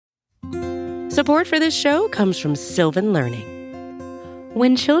Support for this show comes from Sylvan Learning.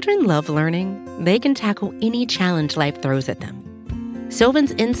 When children love learning, they can tackle any challenge life throws at them.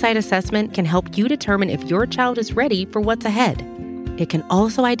 Sylvan's Insight Assessment can help you determine if your child is ready for what's ahead. It can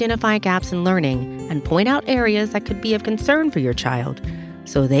also identify gaps in learning and point out areas that could be of concern for your child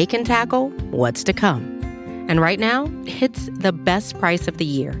so they can tackle what's to come. And right now, it's the best price of the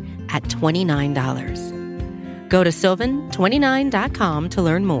year at $29. Go to sylvan29.com to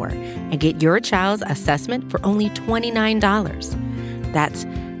learn more and get your child's assessment for only $29. That's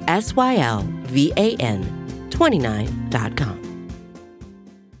SYLVAN 29.com.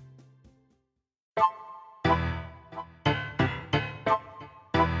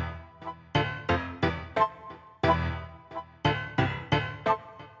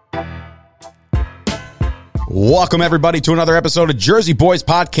 Welcome, everybody, to another episode of Jersey Boyz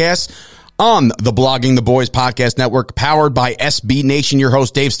Podcast on the Blogging the Boys Podcast Network, powered by SB Nation. Your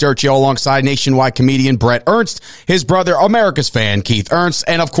host, Dave Sturchio, alongside nationwide comedian Bret Ernst, his brother, America's fan, Keith Ernst.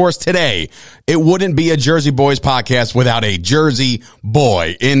 And, of course, today, it wouldn't be a Jersey Boyz podcast without a Jersey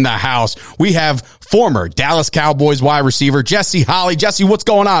boy in the house. We have former Dallas Cowboys wide receiver Jesse Holley. Jesse, what's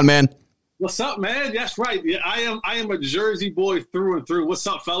going on, man? What's up, man? That's right. Yeah, I am a Jersey boy through and through. What's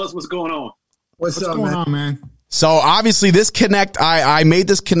up, fellas? What's going on? What's going on, man? So obviously this connect, I made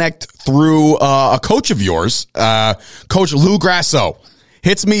this connect through a coach of yours, Coach Lou Grasso.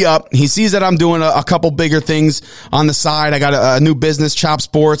 Hits me up. He sees that I'm doing a couple bigger things on the side. I got a new business, Chop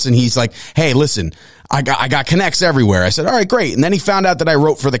Sports, and he's like, "Hey, listen, I got connects everywhere." I said, "All right, great." And then he found out that I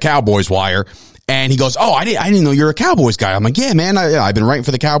wrote for the Cowboys Wire, and he goes, "Oh, I didn't know you're a Cowboys guy." I'm like, "Yeah, man, I've been writing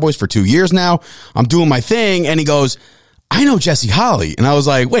for the Cowboys for 2 years now. I'm doing my thing." And he goes, "I know Jesse Holley." And I was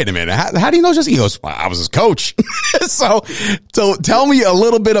like, "Wait a minute, how do you know Jesse?" He goes, "Well, I was his coach." So tell me a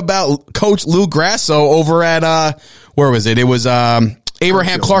little bit about Coach Lou Grasso over at, where was it? It was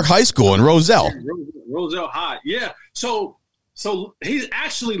Abraham Clark High School in Roselle. Roselle High, yeah. So he's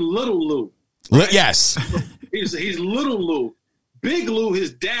actually Little Lou. Right? Yes. He's Little Lou. Big Lou,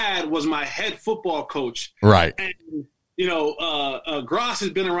 his dad, was my head football coach. Right. And Gross has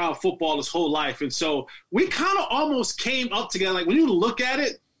been around football his whole life. And so we kind of almost came up together. Like when you look at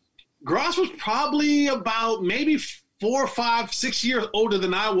it, Gross was probably about maybe 4, 5, 6 years older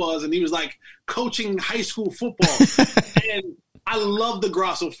than I was. And he was like coaching high school football. And I love the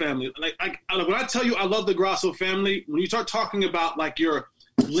Grosso family. Like when I tell you I love the Grosso family, when you start talking about like your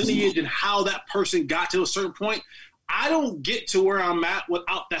lineage and how that person got to a certain point, I don't get to where I'm at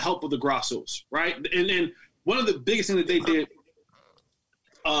without the help of the Grossos, right? And one of the biggest things that they did,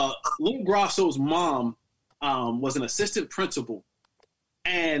 Lou Grosso's mom was an assistant principal.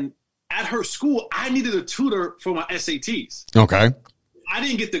 And at her school, I needed a tutor for my SATs. Okay. I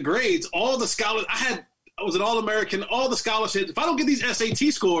didn't get the grades. All the scholars, I was an All-American, all the scholarships. If I don't get these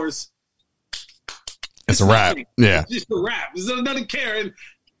SAT scores, it's a wrap. Yeah. It's just a wrap. It doesn't care. And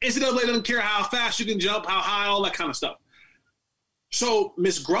NCAA doesn't care how fast you can jump, how high, all that kind of stuff. So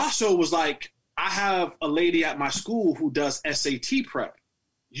Miss Grosso was like, "I have a lady at my school who does SAT prep.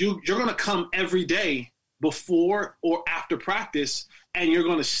 You're going to come every day before or after practice, and you're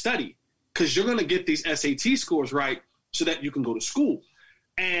going to study because you're going to get these SAT scores right so that you can go to school."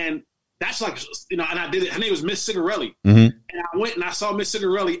 And that's like, and I did it. Her name was Miss Cigarelli. Mm-hmm. And I went and I saw Miss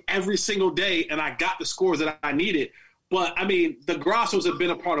Cigarelli every single day, and I got the scores that I needed. But, I mean, the Grossos have been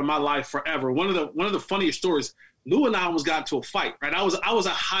a part of my life forever. One of the funniest stories, Lou and I almost got into a fight, right? I was a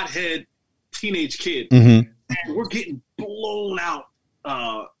hothead teenage kid, mm-hmm. and we're getting blown out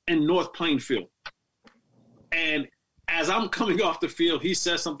in North Plainfield. And as I'm coming off the field, he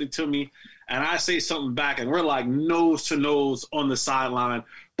says something to me, and I say something back, and we're like nose to nose on the sideline.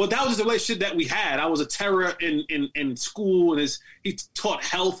 But that was the relationship that we had. I was a terror in school, and he taught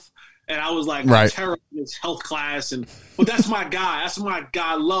health, and I was like a terror in his health class. But that's my guy. That's my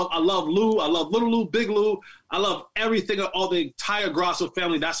guy. I love Lou. I love Little Lou, Big Lou. I love everything, all the entire Grosso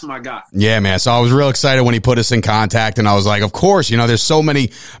family. That's my guy. Yeah, man. So I was real excited when he put us in contact, and I was like, of course, there's so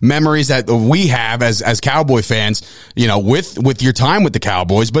many memories that we have as Cowboy fans, with your time with the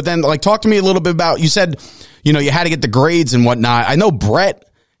Cowboys. But then, like, talk to me a little bit about, you said, you had to get the grades and whatnot. I know Bret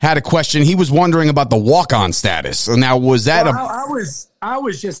had a question. He was wondering about the walk-on status. So now, was that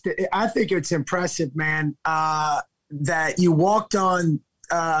I think it's impressive, man, that you walked on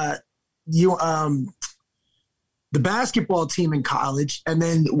the basketball team in college, and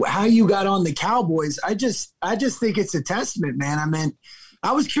then how you got on the Cowboys. I just think it's a testament, man. I mean,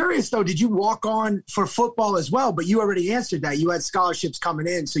 I was curious though, did you walk on for football as well? But you already answered that. You had scholarships coming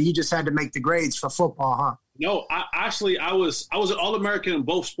in, so you just had to make the grades for football, huh? No, I was an All-American in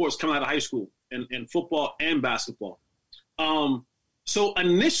both sports coming out of high school, in football and basketball. So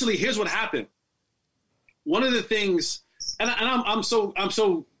initially, here's what happened. one of the things, and I'm so,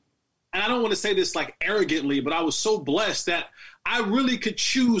 and I don't want to say this like arrogantly, but I was so blessed that I really could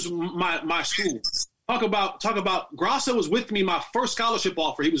choose my school. Talk about Grasso was with me. My first scholarship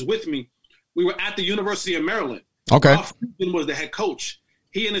offer, he was with me. We were at the University of Maryland. Okay. Ralph Friedman was the head coach.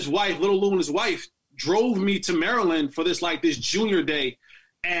 He and his wife, Little Lou and his wife, drove me to Maryland for this junior day.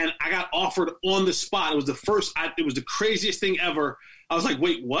 And I got offered on the spot. It was it was the craziest thing ever. I was like,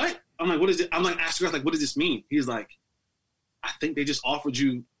 wait, what? I'm like, what is it? I'm like, asking her, like, what does this mean? He's like, I think they just offered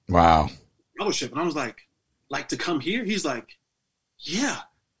you scholarship. And I was like to come here? He's like, yeah.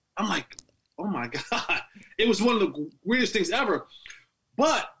 I'm like, oh my God. It was one of the weirdest things ever.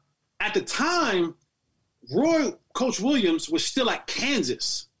 But at the time, Coach Williams was still at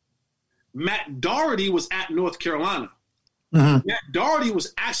Kansas. Matt Doherty was at North Carolina. Mm-hmm. Matt Doherty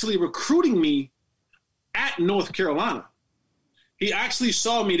was actually recruiting me at North Carolina. He actually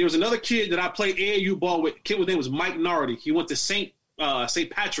saw me. There was another kid that I played AAU ball with. Kid with name was Mike Nardi. He went to St.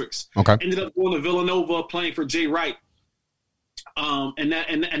 Patrick's. Okay. Ended up going to Villanova, playing for Jay Wright. And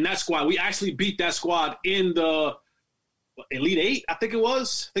that squad, we actually beat that squad in the Elite Eight. I think it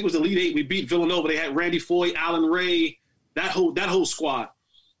was the Elite Eight. We beat Villanova. They had Randy Foy, Alan Ray, that whole squad.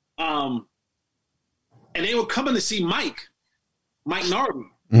 And they were coming to see Mike Nardi.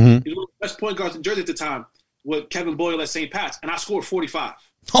 Mm-hmm. He was one of the best point guards in Jersey at the time with Kevin Boyle at St. Pat's, and I scored 45.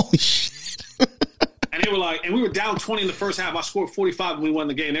 Holy shit. And they were like, and we were down 20 in the first half. I scored 45 and we won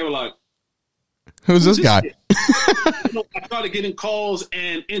the game. They were like, Who's this guy? I started getting calls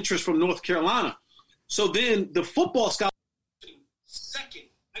and interest from North Carolina. So then the football scholarship second.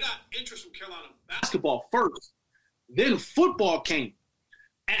 I got interest from Carolina basketball first. Then football came.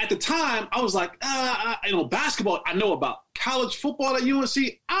 And at the time, I was like, basketball I know about. College football at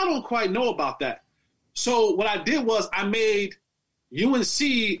UNC, I don't quite know about that. So what I did was I made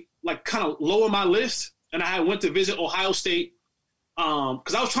UNC like kind of lower my list, and I went to visit Ohio State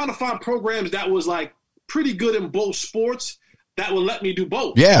because I was trying to find programs that was like pretty good in both sports that would let me do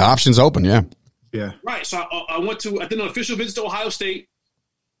both. Yeah, options open, yeah. Right, so I did an official visit to Ohio State,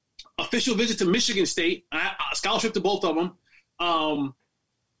 official visit to Michigan State, a scholarship to both of them,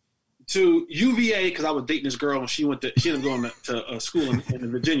 to UVA because I was dating this girl and she ended up going to school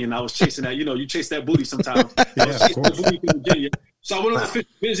in Virginia, and I was chasing that. You chase that booty sometimes. I was chasing that booty in Virginia. So I went on an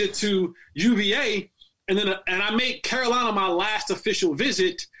official visit to UVA, and I made Carolina my last official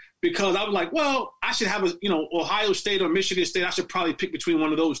visit because I was like, well, I should have Ohio State or Michigan State. I should probably pick between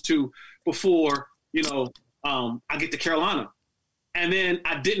one of those two before I get to Carolina. And then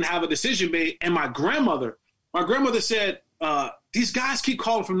I didn't have a decision made, and my grandmother said, these guys keep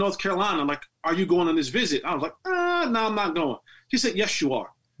calling from North Carolina. Like, are you going on this visit? I was like, no, I'm not going. She said, yes, you are.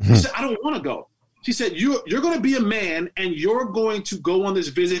 She said, I don't want to go. She said, you're going to be a man and you're going to go on this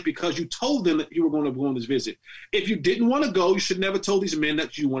visit because you told them that you were going to go on this visit. If you didn't want to go, you should never told these men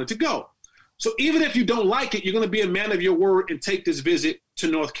that you wanted to go. So even if you don't like it, you're going to be a man of your word and take this visit to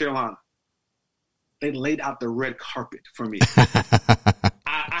North Carolina. They laid out the red carpet for me. I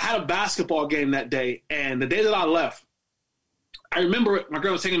had a basketball game that day, and the day that I left, I remember my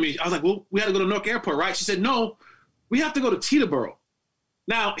girl was taking me. I was like, well, we had to go to Newark Airport, right? She said, no, we have to go to Teterboro.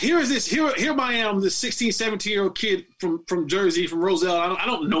 Now, here I am, this 16, 17-year-old kid from Jersey, from Roselle. I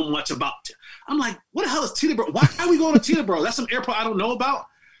don't know much about it. I'm like, what the hell is Teterboro? Why are we going to Teterboro? That's some airport I don't know about?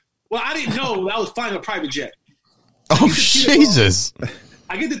 Well, I didn't know I was flying a private jet. Oh, Jesus.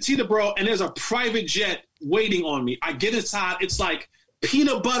 I get to Teterboro, and there's a private jet waiting on me. I get inside. It's like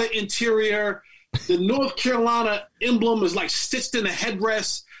peanut butter interior. The North Carolina emblem is like stitched in the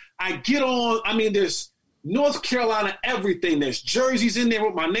headrest. I get on. I mean, there's North Carolina everything. There's jerseys in there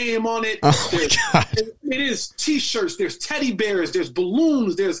with my name on it. Oh, it is T-shirts. There's teddy bears. There's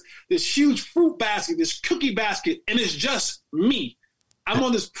balloons. There's this huge fruit basket, this cookie basket, and it's just me. I'm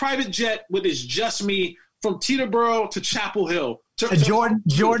on this private jet with it's just me from Teterboro to Chapel Hill. And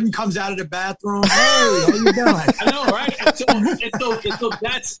Jordan comes out of the bathroom. Hey, how you doing? I know, right? And so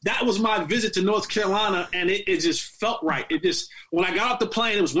that was my visit to North Carolina, and it just felt right. It just, when I got off the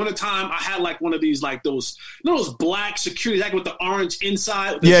plane, it was wintertime. I had like one of these, like those black security jackets with the orange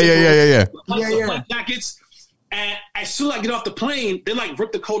inside. Yeah. Black jackets. And as soon as I get off the plane, they like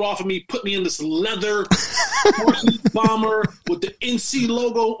rip the coat off of me, put me in this leather bomber with the NC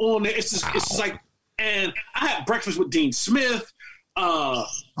logo on there. It's just like, and I had breakfast with Dean Smith. Oh,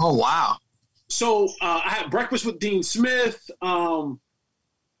 wow. So I had breakfast with Dean Smith and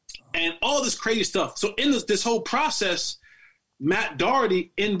all this crazy stuff. So in this whole process, Matt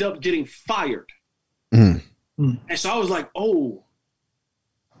Doherty ended up getting fired. And so I was like, I'm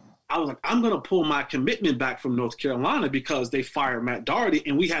going to pull my commitment back from North Carolina because they fired Matt Doherty.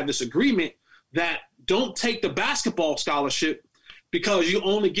 And we had this agreement that don't take the basketball scholarship because you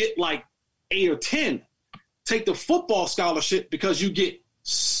only get like 8 or 10. Take the football scholarship because you get,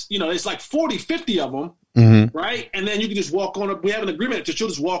 it's like 40, 50 of them, right? And then you can just walk on. We have an agreement that you'll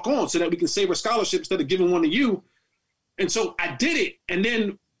just walk on so that we can save a scholarship instead of giving one to you. And so I did it. And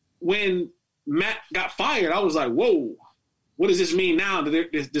then when Matt got fired, I was like, whoa, what does this mean now?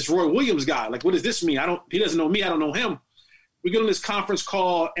 This Roy Williams guy, like, what does this mean? He doesn't know me. I don't know him. We get on this conference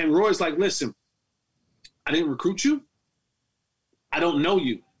call and Roy's like, listen, I didn't recruit you. I don't know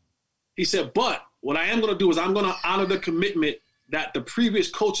you. He said, but what I am going to do is I'm going to honor the commitment that the previous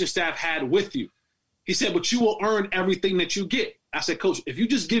coaching staff had with you. He said, but you will earn everything that you get. I said, Coach, if you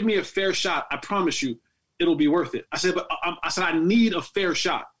just give me a fair shot, I promise you it'll be worth it. I said, but I need a fair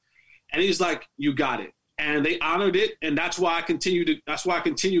shot. And he's like, you got it. And they honored it. And that's why I continue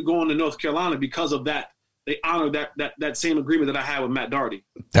going to North Carolina because of that. They honored that same agreement that I had with Matt Doherty.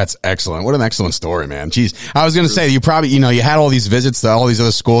 That's excellent. What an excellent story, man. Jeez. I was going to say, you probably, you had all these visits to all these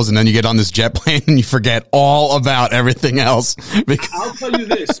other schools, and then you get on this jet plane and you forget all about everything else. I'll tell you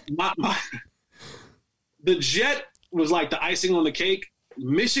this. The jet was like the icing on the cake.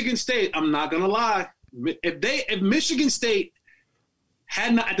 Michigan State, I'm not going to lie. If Michigan State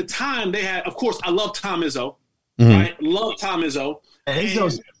had not, at the time they had, of course, I love Tom Izzo, right? Love Tom Izzo.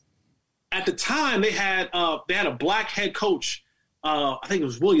 At the time, they had a black head coach. I think it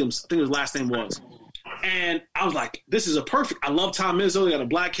was Williams. I think his last name was. And I was like, this is a perfect. I love Tom Izzo. They got a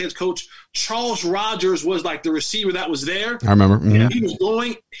black head coach. Charles Rogers was like the receiver that was there. I remember. And he was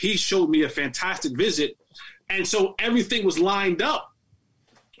going. He showed me a fantastic visit. And so everything was lined up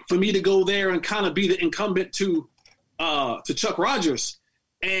for me to go there and kind of be the incumbent to Chuck Rogers.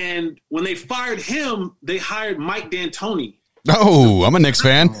 And when they fired him, they hired Mike D'Antoni. Oh, I'm a Knicks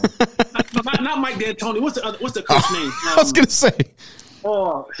fan. not Mike D'Antoni. What's the coach's name? I was going to say.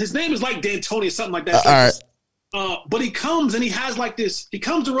 His name is like D'Antoni or something like that. All right. But he comes and he has like this. He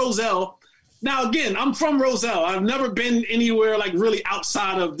comes to Roselle. Now, again, I'm from Roselle. I've never been anywhere like really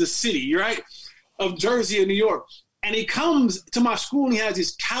outside of the city, right, of Jersey or New York. And he comes to my school and he has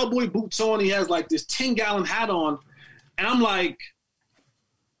these cowboy boots on. He has like this 10-gallon hat on. And I'm like,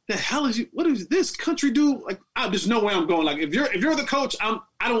 the hell is you? What is this country dude? Like, there's no way I'm going. Like, if you're the coach, I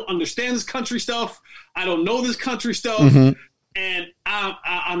don't understand this country stuff. I don't know this country stuff, and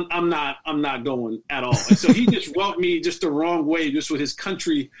I'm not going at all. And so he just rubbed me just the wrong way, just with his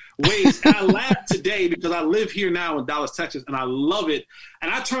country ways. And I laughed today because I live here now in Dallas, Texas, and I love it.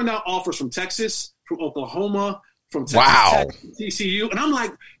 And I turned out offers from Texas, from Oklahoma, from Texas Tech, TCU, and I'm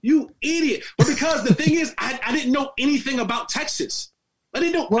like, you idiot! But because the thing is, I didn't know anything about Texas. I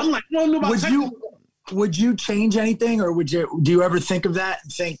didn't know. I'm like, I don't know about Texas. Would you change anything, or do you ever think of that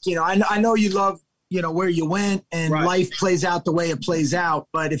and think, I know you love, where you went and life plays out the way it plays out,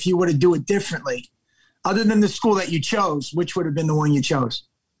 but if you were to do it differently, other than the school that you chose, which would have been the one you chose?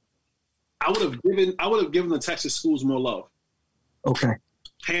 I would have given the Texas schools more love. Okay.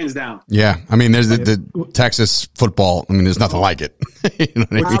 Hands down. Yeah. I mean, there's the Texas football. I mean, there's nothing like it.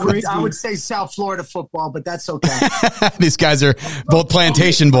 I would say South Florida football, but that's okay. These guys are both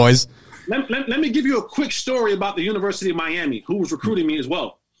plantation boys. Let me give you a quick story about the University of Miami, who was recruiting me as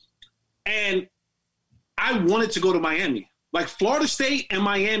well. And I wanted to go to Miami. Like, Florida State and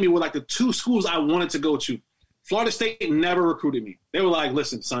Miami were like the two schools I wanted to go to. Florida State never recruited me. They were like,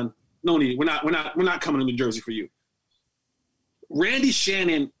 listen, son, no need. We're not coming to New Jersey for you. Randy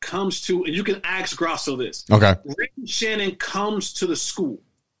Shannon comes to, and you can ask Grasso this. Okay. Randy Shannon comes to the school,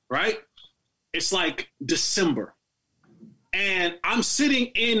 right? It's like December. And I'm sitting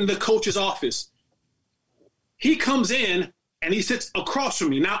in the coach's office. He comes in and he sits across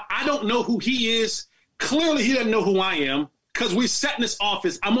from me. Now, I don't know who he is. Clearly, he doesn't know who I am because we sat in this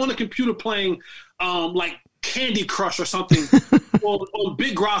office. I'm on the computer playing like Candy Crush or something on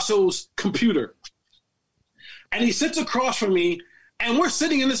Big Grasso's computer. And he sits across from me, and we're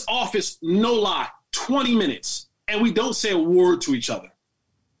sitting in this office, no lie, 20 minutes, and we don't say a word to each other.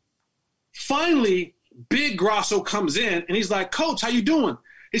 Finally, Big Grasso comes in, and he's like, Coach, how you doing?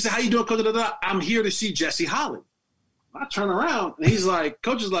 He said, how you doing, Coach? I'm here to see Jesse Holley. I turn around, and he's like,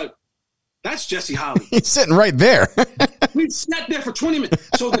 Coach is like, that's Jesse Holley. He's sitting right there. We sat there for 20 minutes.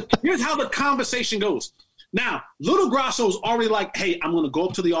 So here's how the conversation goes. Now, Little Grasso's already like, hey, I'm going to go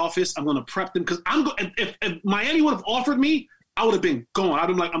up to the office. I'm going to prep them because if Miami would have offered me, I would have been going. I'd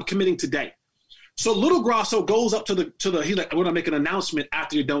been like, I'm committing today. So Little Grasso goes up to the he's like, I'm going to make an announcement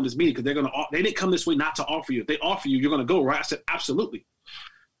after you're done with this meeting because they didn't come this way not to offer you. If they offer you, you're going to go, right? I said, absolutely.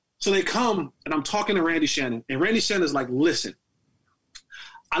 So they come, and I'm talking to Randy Shannon, and Randy Shannon is like, listen,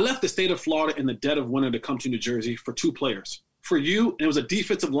 I left the state of Florida in the dead of winter to come to New Jersey for two players. For you, and it was a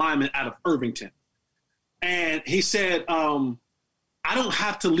defensive lineman out of Irvington. And he said, I don't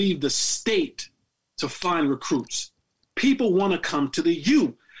have to leave the state to find recruits. People want to come to the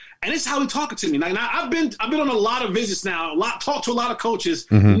U. And it's how he talking to me. Like, now I've been on a lot of visits now, talked to a lot of coaches.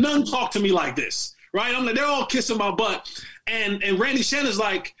 Mm-hmm. None talk to me like this, right? I'm like, they're all kissing my butt. And Randy Shannon's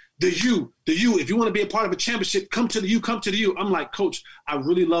like, the U. If you want to be a part of a championship, come to the U. I'm like, Coach, I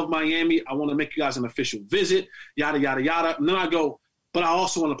really love Miami. I want to make you guys an official visit, yada, yada, yada. And then I go, but I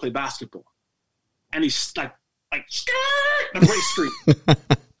also want to play basketball. And he's like, a great street.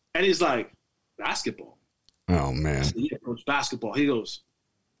 And he's like, basketball? Oh, man. Said, yeah, Coach, basketball. He goes,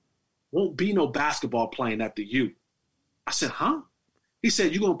 won't be no basketball playing at the U. I said, huh? He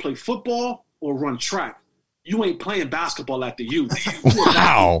said, you going to play football or run track? You ain't playing basketball at the U.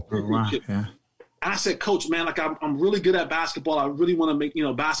 Wow. Yeah. And I said, Coach, man, like I'm really good at basketball. I really want to make,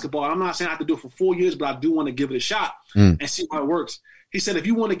 basketball. I'm not saying I have to do it for 4 years, but I do want to give it a shot and see how it works. He said, if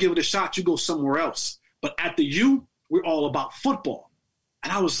you want to give it a shot, you go somewhere else. But at the U, we're all about football.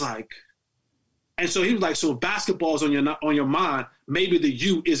 And I was like, and so he was like, so if basketball is on your mind, maybe the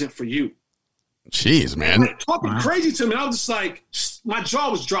U isn't for you. Jeez, man. Talking crazy to me. I was just like, my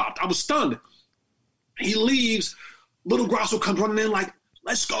jaw was dropped. I was stunned. He leaves. Little Grosso comes running in like,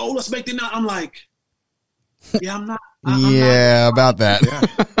 let's go. Let's make the night. I'm like, yeah, I'm not. I'm not. About that.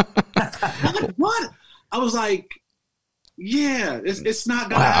 I'm like, what? I was like, yeah, it's not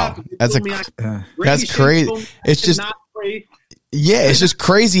going to happen. That's crazy. It's just, it's just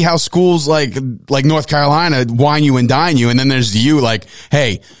crazy how schools like North Carolina wine you and dine you. And then there's you like,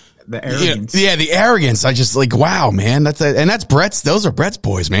 hey, the arrogance. Yeah, the arrogance. I just like, wow, man. That's Brett's. Those are Brett's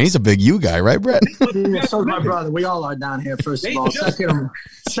boys, man. He's a big U guy, right, Brett? Yeah, so's my brother. We all are down here. First of all,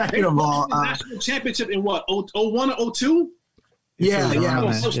 second of all, national championship in what? 01 or 02?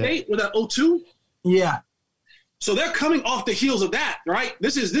 Yeah. State with that 02. Yeah. So they're coming off the heels of that, right?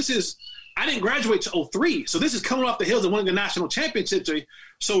 This is. I didn't graduate to 03, so this is coming off the heels of winning the national championship.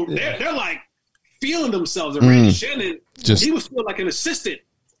 So they're like feeling themselves. And Randy Shannon, he was still like an assistant.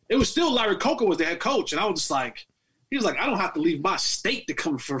 It was still Larry Coker was the head coach, and I was just like, he was like, I don't have to leave my state to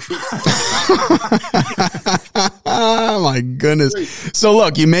come for. Oh my goodness! So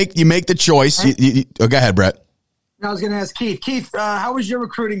look, you make the choice. Go ahead, Brett. I was going to ask Keith. Keith, how was your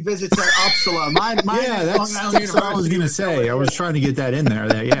recruiting visits at Uppsala? That's what I was going to say. I was trying to get that in there.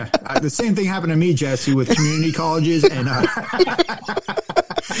 The same thing happened to me, Jesse, with community colleges and.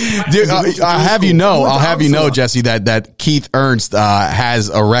 Dude, I'll have you know, Jesse, that Keith Ernst has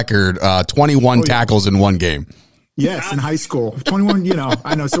a record 21 tackles in one game. Yes, in high school. 21,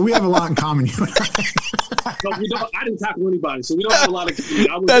 I know. So we have a lot in common. No, we don't. I didn't tackle anybody, so we don't have a lot of.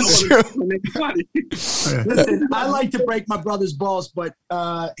 That's true. Listen, I like to break my brother's balls, but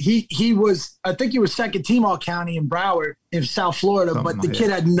he was. I think he was second team all county in Broward in South Florida, but the kid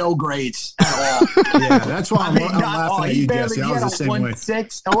had no grades at all. Yeah, that's why I'm laughing at you, Jesse. I was the same way.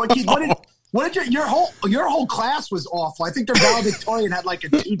 1.6. What did your whole class was awful? I think their valedictorian had like a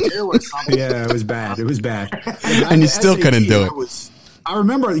 2.2 or something. Yeah, it was bad. And you still couldn't do it. I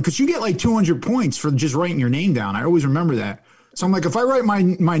remember because you get like 200 points for just writing your name down. I always remember that. So I'm like, if I write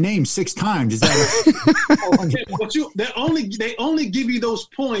my name 6 times, is that? But they only give you those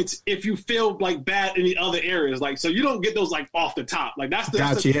points if you feel like bad in the other areas. Like, so you don't get those like off the top. Like that's the.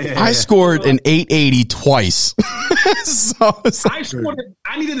 Gotcha. I scored an 880 twice.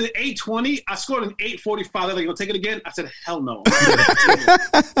 I needed an 820. I scored an 845. They're like, "You'll take it again?" I said, "Hell no."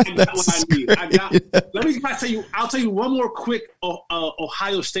 I got what I need. Let me tell you. I'll tell you one more quick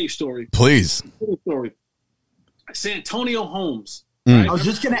Ohio State story. Please. Story. Santonio Holmes. Right? I was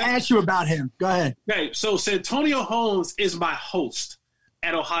just going to ask you about him. Go ahead. Okay, so Santonio Holmes is my host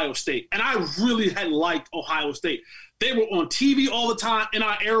at Ohio State, and I really had liked Ohio State. They were on TV all the time in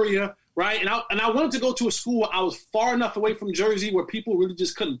our area, right? And I wanted to go to a school where I was far enough away from Jersey where people really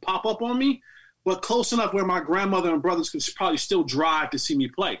just couldn't pop up on me, but close enough where my grandmother and brothers could probably still drive to see me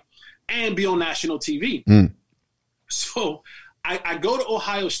play and be on national TV. So I go to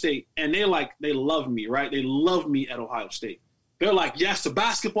Ohio State, and they love me, right? They love me at Ohio State. They're like, yes to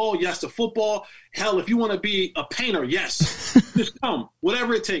basketball, yes to football. Hell, if you want to be a painter, yes. Just come.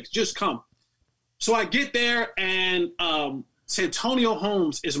 Whatever it takes, just come. So I get there, and Santonio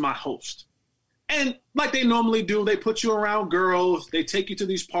Holmes is my host. And like they normally do, they put you around girls. They take you to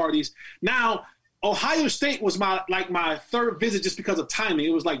these parties. Now, Ohio State was my third visit just because of timing.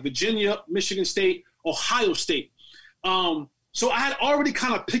 It was like Virginia, Michigan State, Ohio State. So I had already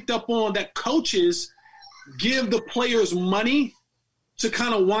kind of picked up on that coaches give the players money to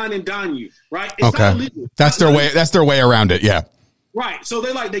kind of wine and dine you, right? It's not illegal. That's their way around it, yeah. Right. So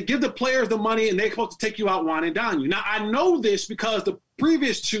they give the players the money and they're supposed to take you out, wine and dine you. Now I know this because the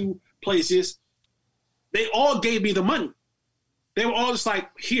previous 2 places, they all gave me the money. They were all just like,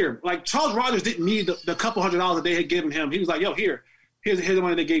 here. Like, Charles Rogers didn't need the couple $100 that they had given him. He was like, yo, here's the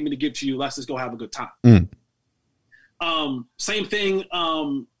money they gave me to give to you. Let's just go have a good time. Same thing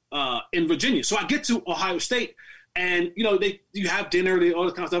in Virginia. So I get to Ohio State, and, you know, you have dinner, all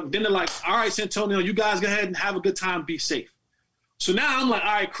this kind of stuff. Then they're like, all right, Santonio, you guys go ahead and have a good time. Be safe. So now I'm like,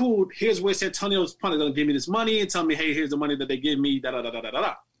 all right, cool. Here's where Santonio's probably going to give me this money and tell me, hey, here's the money that they give me,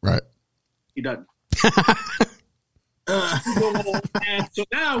 da-da-da-da-da-da. Right. He doesn't. And so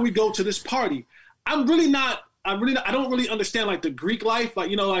now we go to this party. I don't really understand like the Greek life, like,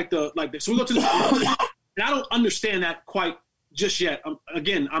 you know, so we go to this party, and I don't understand that quite just yet.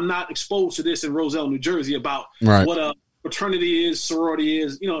 I'm not exposed to this in Roselle, New Jersey, about what a fraternity is, sorority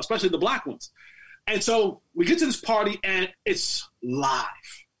is, you know, especially the black ones. And so we get to this party, and it's live.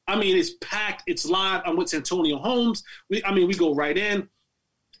 I mean, it's packed. It's live. I'm with Santonio Holmes. We go right in.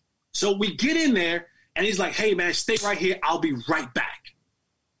 So we get in there, and he's like, hey, man, stay right here. I'll be right back.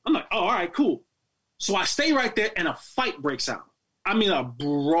 I'm like, oh, all right, cool. So I stay right there, and a fight breaks out. I mean, a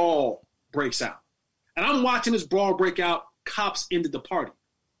brawl breaks out. And I'm watching this brawl break out. Cops ended the party.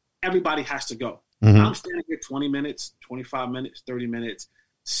 Everybody has to go. Mm-hmm. I'm standing here 20 minutes, 25 minutes, 30 minutes.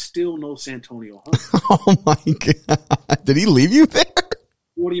 Still no Santonio Holmes. Oh, my God. Did he leave you there?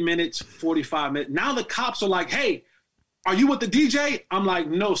 40 minutes, 45 minutes. Now the cops are like, hey, are you with the DJ? I'm like,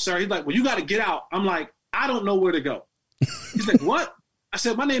 no, sir. He's like, well, you got to get out. I'm like, I don't know where to go. He's like, what? I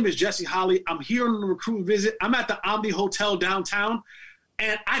said, my name is Jesse Holley. I'm here on a recruit visit. I'm at the Omni Hotel downtown,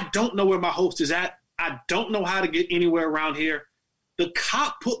 and I don't know where my host is at. I don't know how to get anywhere around here. The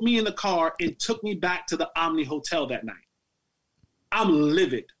cop put me in the car and took me back to the Omni Hotel that night. I'm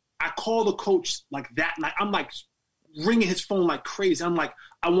livid. I call the coach like that night. I'm like ringing his phone like crazy. I'm like,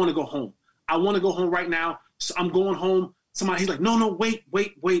 I want to go home. I want to go home right now. So I'm going home. He's like, no, wait.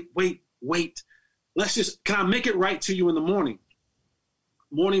 Can I make it right to you in the morning?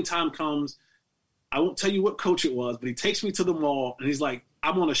 Morning time comes. I won't tell you what coach it was, but he takes me to the mall, and he's like,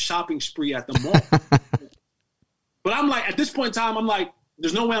 I'm on a shopping spree at the mall. But I'm like, at this point in time, I'm like,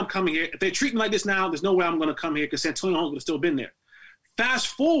 there's no way I'm coming here. If they treat me like this now, there's no way I'm going to come here because Santonio Holmes would have still been there. Fast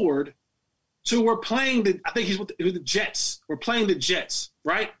forward to we're playing I think he's with the Jets. We're playing the Jets,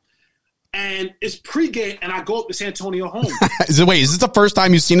 right? And it's pregame, and I go up to Santonio Holmes. Is this the first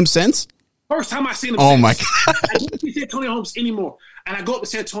time you've seen him since? First time I've seen him since. Oh, my God. I don't see Santonio Holmes anymore. And I go up to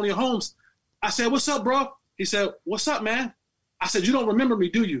Santonio Holmes. I said, what's up, bro? He said, what's up, man? I said, you don't remember me,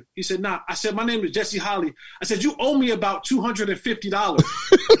 do you? He said, nah. I said, my name is Jesse Holley. I said, you owe me about $250.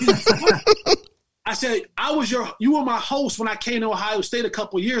 I said, you were my host when I came to Ohio State a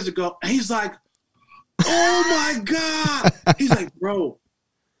couple of years ago. And he's like, oh, my God. He's like, bro,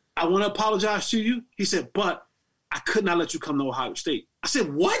 I want to apologize to you. He said, but I could not let you come to Ohio State. I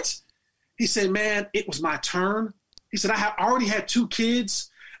said, what? He said, man, it was my turn. He said, I already had 2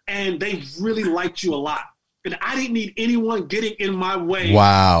 kids, and they really liked you a lot. And I didn't need anyone getting in my way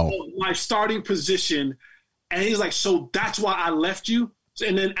of my starting position. And he's like, so that's why I left you?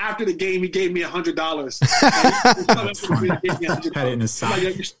 And then after the game, he gave me $100. Had it in his side.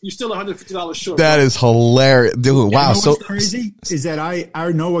 Like, you're still $150 short. That is hilarious. Dude, wow. So crazy is that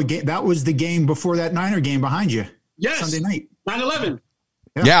I know a game. That was the game before that Niner game behind you. Yes. Sunday night. 9/11.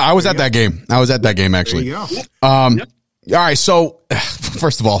 Yeah, I was at that game. I was at that game, actually. There you go. Yep. All right, so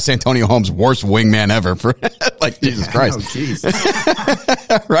first of all, Santonio Holmes, worst wingman ever. For like Jesus Christ,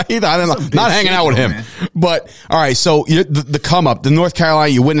 right? I don't know, not hanging out with him. Man. But all right, so the come up, the North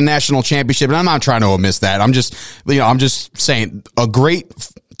Carolina, you win the national championship, and I'm not trying to miss that. I'm just saying a great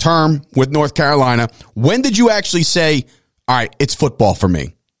term with North Carolina. When did you actually say, all right, it's football for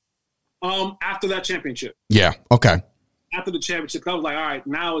me? After that championship. Yeah. Okay. After the championship, I was like, all right,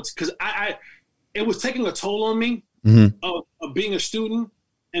 now it's because it was taking a toll on me. Mm-hmm. Of being a student,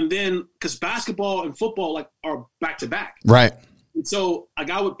 and then because basketball and football like are back to back, right? And so like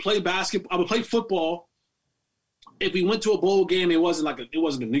I would play basketball, I would play football. If we went to a bowl game, it wasn't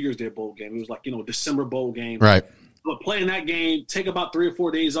a New Year's Day bowl game. It was like a December bowl game, right? I would play in that game, take about 3 or 4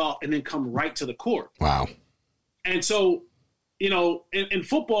 days off, and then come right to the court. Wow! And so in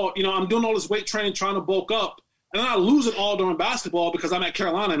football, I'm doing all this weight training, trying to bulk up, and then I lose it all during basketball because I'm at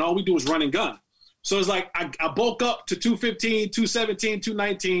Carolina, and all we do is run and gun. So it's like I bulk up to 215, 217,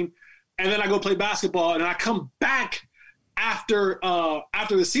 219, and then I go play basketball, and I come back after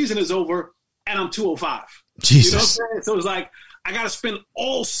the season is over, and I'm 205. Jesus. You know what I'm saying? So it's like I got to spend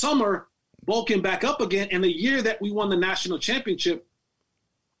all summer bulking back up again. And the year that we won the national championship,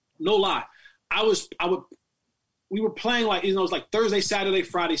 no lie, we were playing like it was like Thursday, Saturday,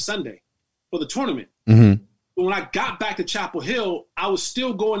 Friday, Sunday for the tournament. Mm-hmm. When I got back to Chapel Hill, I was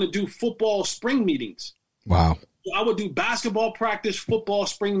still going to do football spring meetings Wow. So I would do basketball practice, football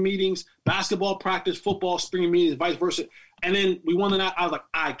spring meetings, basketball practice, football spring meetings, vice versa. And then we won the night. I was like,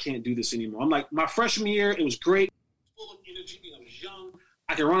 I can't do this anymore. I'm like, my freshman year, it was great. Full of energy. I was young.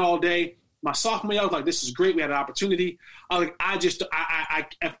 I could run all day. My sophomore year, I was like, this is great. We had an opportunity. I was like,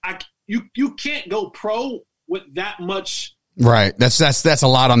 you can't go pro with that much. Right. That's a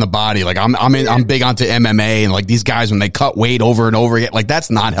lot on the body. Like I'm big onto MMA, and like these guys, when they cut weight over and over again, like that's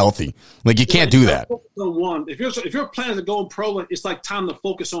not healthy. Like you can't do that. On one. If your plan is to go pro, it's like time to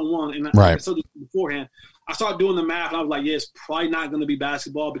focus on one. And right. I told you beforehand, I started doing the math, and I was like, yeah, it's probably not going to be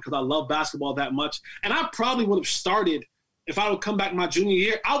basketball because I love basketball that much. And I probably would have started, if I would come back my junior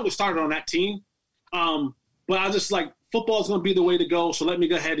year, I would have started on that team. But I just like, football is going to be the way to go. So let me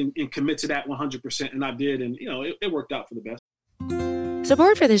go ahead and commit to that 100%. And I did. And, it worked out for the best.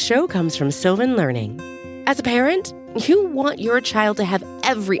 Support for this show comes from Sylvan Learning. As a parent, you want your child to have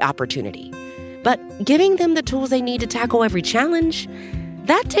every opportunity. But giving them the tools they need to tackle every challenge,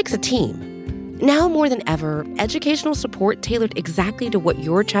 that takes a team. Now more than ever, educational support tailored exactly to what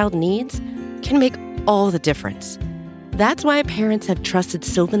your child needs can make all the difference. That's why parents have trusted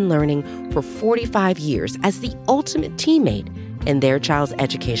Sylvan Learning for 45 years as the ultimate teammate in their child's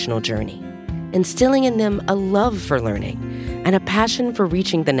educational journey, instilling in them a love for learning and a passion for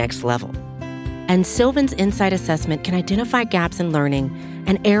reaching the next level. And Sylvan's Insight Assessment can identify gaps in learning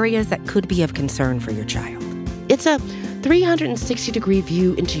and areas that could be of concern for your child. It's a 360-degree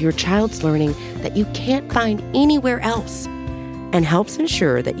view into your child's learning that you can't find anywhere else, and helps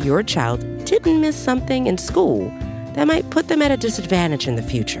ensure that your child didn't miss something in school that might put them at a disadvantage in the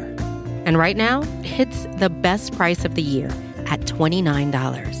future. And right now, it's the best price of the year at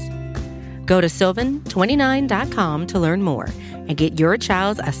 $29. Go to sylvan29.com to learn more and get your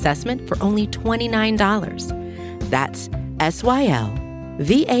child's assessment for only $29. That's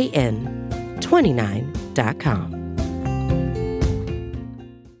SYLVAN29.com.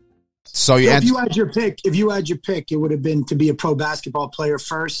 So if you had your pick, it would have been to be a pro basketball player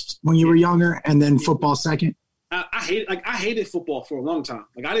first when you were younger, and then football second. I hated football for a long time.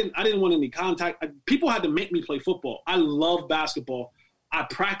 Like I didn't want any contact. People had to make me play football. I love basketball. I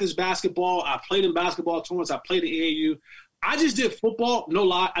practiced basketball. I played in basketball tournaments. I played at AAU. I just did football. No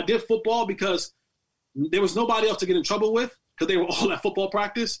lie. I did football because there was nobody else to get in trouble with because they were all at football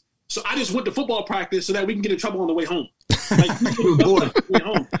practice. So I just went to football practice so that we can get in trouble on the way home. Like, home.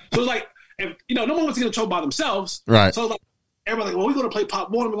 So it's like, no one wants to get in trouble by themselves. Right. So it's like, everybody's like, well, we're going to play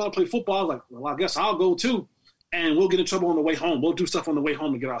Pop Warner. We're going to play football. I was like, well, I guess I'll go too. And we'll get in trouble on the way home. We'll do stuff on the way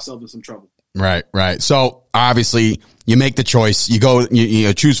home and get ourselves in some trouble. Right. So obviously you make the choice. You go,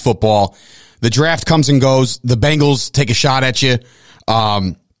 you choose football. The draft comes and goes. The Bengals take a shot at you.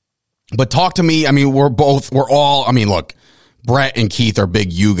 But talk to me. I mean, look, Bret and Keith are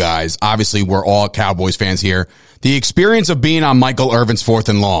big you guys. Obviously, we're all Cowboys fans here. The experience of being on Michael Irvin's 4th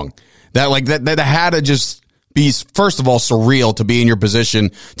and long, that had to just be, first of all, surreal to be in your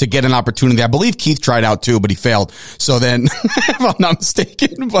position to get an opportunity. I believe Keith tried out too, but he failed. So then, if I'm not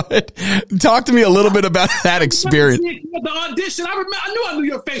mistaken, but talk to me a little bit about that experience. The audition, I knew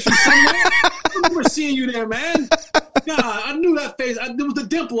your face from somewhere. I remember seeing you there, man. God, I knew that face. It was the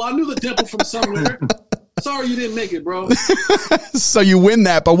dimple. I knew the dimple from somewhere. Sorry you didn't make it, bro. So you win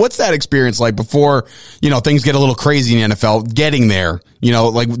that, but what's that experience like before, things get a little crazy in the NFL, getting there?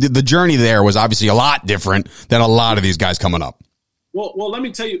 Like the journey there was obviously a lot different than a lot of these guys coming up. Well, let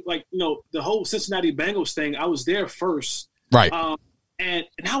me tell you, the whole Cincinnati Bengals thing, I was there first. Right. And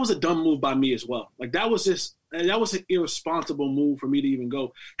that was a dumb move by me as well. Like that was an irresponsible move for me to even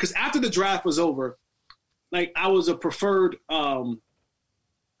go. Because after the draft was over, like I was a preferred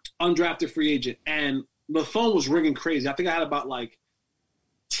undrafted free agent, and the phone was ringing crazy. I think I had about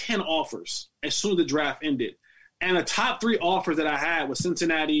 10 offers as soon as the draft ended. And the top 3 offers that I had was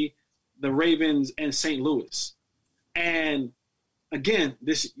Cincinnati, the Ravens, and St. Louis. And again,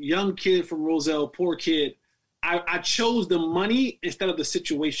 this young kid from Roselle, poor kid, I chose the money instead of the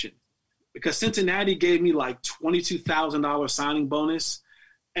situation because Cincinnati gave me $22,000 signing bonus.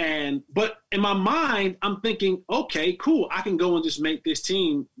 But in my mind, I'm thinking, okay, cool. I can go and just make this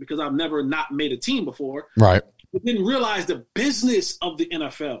team because I've never not made a team before. Right. But didn't realize the business of the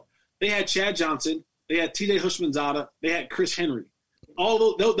NFL. They had Chad Johnson. They had T.J. Hushmanzada. They had Chris Henry.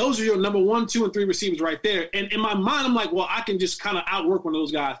 All those are your number 1, 2, and 3 receivers right there. And in my mind, I'm like, well, I can just kind of outwork one of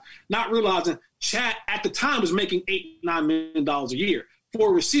those guys, not realizing Chad at the time was making $8-9 million a year. For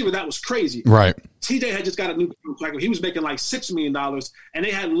a receiver, that was crazy. Right. TJ had just got a new contract. He was making $6 million, and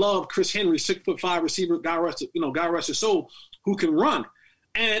they had loved Chris Henry, 6'5" receiver, God rest his soul, who can run.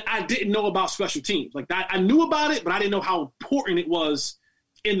 And I didn't know about special teams. I knew about it, but I didn't know how important it was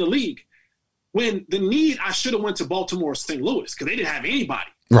in the league. when the need, I should have went to Baltimore or St. Louis because they didn't have anybody.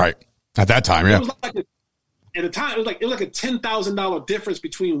 Right. At that time, yeah. It was like at the time, it was like a $10,000 difference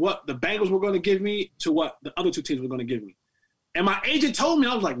between what the Bengals were going to give me to what the other two teams were going to give me. And my agent told me,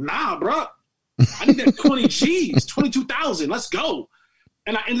 I was like, nah, bro. I need that 20 G's, 22,000. Let's go.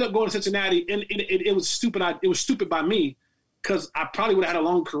 And I ended up going to Cincinnati, and it was stupid. It was stupid by me because I probably would have had a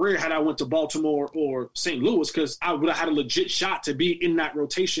long career had I went to Baltimore or St. Louis because I would have had a legit shot to be in that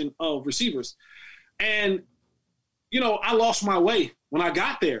rotation of receivers. And, I lost my way when I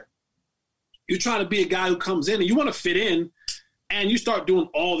got there. You're trying to be a guy who comes in and you want to fit in, and you start doing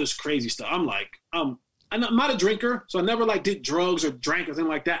all this crazy stuff. I'm like, I'm not a drinker, so I never did drugs or drank or anything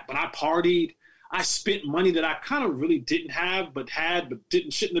like that. But I partied. I spent money that I kind of really didn't have, but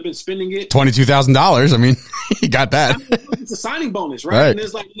shouldn't have been spending it. $22,000. I mean, you got that. It's a signing bonus, right? And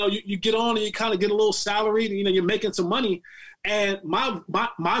it's you get on and you kind of get a little salary. You're making some money. And my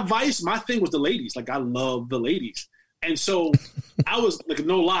vice, my thing was the ladies. I love the ladies. And so I was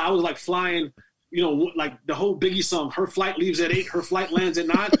no lie, I was flying, the whole Biggie song, her flight leaves at 8, her flight lands at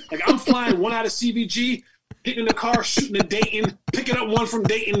 9. I'm flying one out of CVG, getting in the car, shooting to Dayton, picking up one from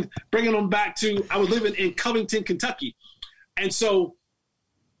Dayton, bringing them back I was living in Covington, Kentucky. And so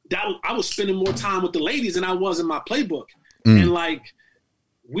I was spending more time with the ladies than I was in my playbook. And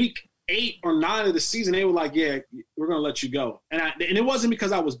week 8 or 9 of the season, they were like, yeah, we're going to let you go. And it wasn't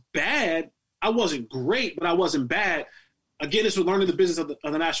because I was bad. I wasn't great, but I wasn't bad. Again, this was learning the business of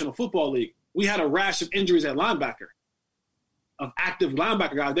the National Football League. We had a rash of injuries at linebacker, of active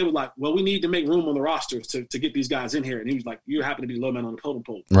linebacker guys. They were like, well, we need to make room on the rosters to get these guys in here. And he was like, you happen to be the low man on the totem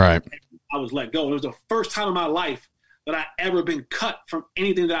pole. Right. And I was let go. It was the first time in my life that I ever been cut from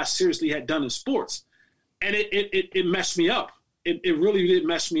anything that I seriously had done in sports. And it messed me up. It really did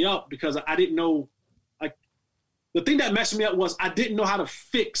mess me up because I didn't know. The thing that messed me up was I didn't know how to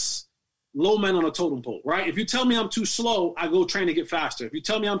fix low man on a totem pole, right? If you tell me I'm too slow, I go train to get faster. If you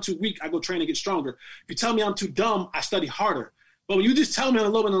tell me I'm too weak, I go train to get stronger. If you tell me I'm too dumb, I study harder. But when you just tell me I'm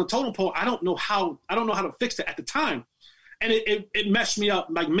low man on a totem pole, I don't know how to fix it at the time. And it messed me up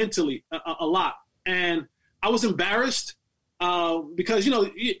mentally a lot. And I was embarrassed because,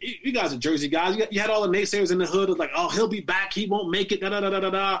 you guys are Jersey guys. You had all the naysayers in the hood of oh, he'll be back. He won't make it,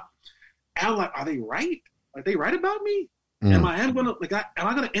 da-da-da-da-da-da. And I'm like, are they right? Are they right about me? Am I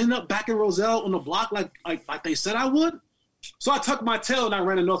gonna end up back in Roselle on the block like they said I would? So I tucked my tail and I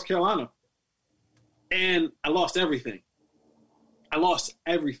ran to North Carolina, and I lost everything. I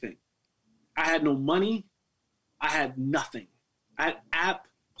had no money. I had nothing.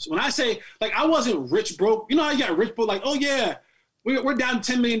 So when I say I wasn't rich broke, how you got rich broke? Oh yeah, we're down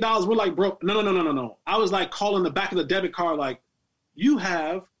 $10 million. We're broke. No. I was calling the back of the debit card you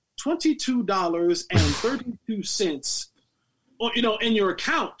have $22.32. In your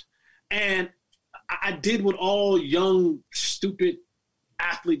account. And I did what all young, stupid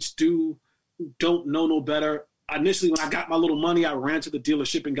athletes do who don't know no better. Initially, when I got my little money, I ran to the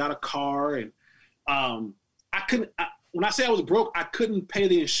dealership and got a car. And when I say I was broke, I couldn't pay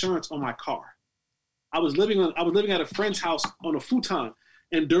the insurance on my car. I was living at a friend's house on a futon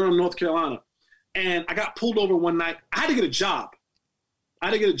in Durham, North Carolina. And I got pulled over one night. I had to get a job. I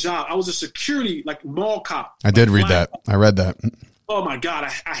was a security, mall cop. I did read that. I read that. Oh, my God.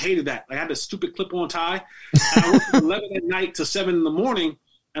 I hated that. I had this stupid clip-on tie. And I worked from 11 at night to 7 in the morning.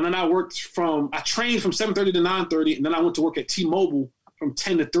 And then I trained from 7:30 to 9:30. And then I went to work at T-Mobile from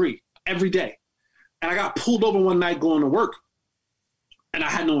 10 to 3 every day. And I got pulled over one night going to work. And I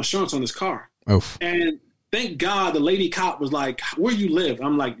had no insurance on this car. Oof. And thank God the lady cop was like, where you live?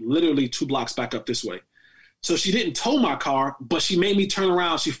 I'm literally 2 blocks back up this way. So she didn't tow my car, but she made me turn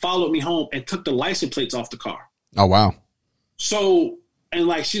around. She followed me home and took the license plates off the car. Oh, wow. So, and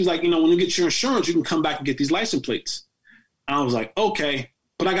she was like, when you get your insurance, you can come back and get these license plates. And I was like, okay,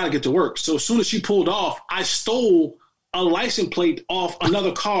 but I got to get to work. So as soon as she pulled off, I stole a license plate off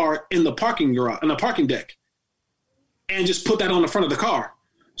another car in the parking deck and just put that on the front of the car.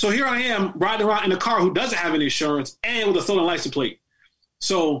 So here I am riding around in a car who doesn't have any insurance and with a stolen license plate.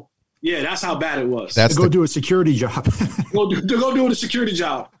 So, yeah, that's how bad it was. That's to go do a security job. go do a security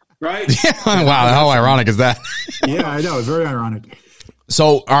job, right? Wow, how ironic is that? Yeah, I know. It's very ironic.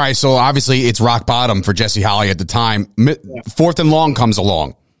 So, all right. So obviously it's rock bottom for Jesse Holley at the time. 4th and long comes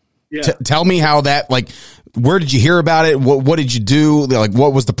along. Yeah. Tell me how that, where did you hear about it? What did you do?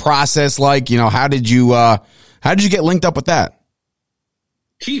 What was the process like? How did you get linked up with that?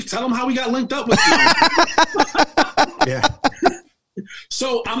 Keith, tell them how we got linked up with you. Yeah.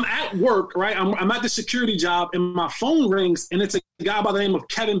 So I'm at work, right? I'm at the security job, and my phone rings, and it's a guy by the name of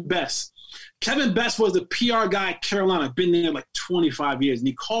Kevin Bess. Kevin Best was the PR guy at Carolina, been there like 25 years. And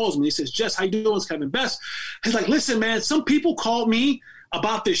he calls me. He says, Jess, how you doing? It's Kevin Best. He's like, listen, man, some people called me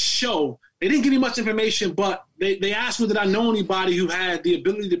about this show. They didn't give me much information, but they asked me, did I know anybody who had the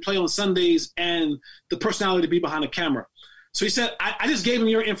ability to play on Sundays and the personality to be behind the camera? So he said, I just gave him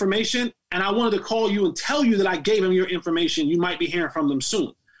your information, and I wanted to call you and tell you that I gave him your information. You might be hearing from them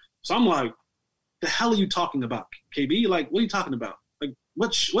soon. So I'm like, the hell are you talking about, KB? Like, what are you talking about? Like,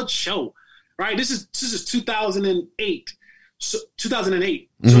 what show? Right? This is 2008. So 2008.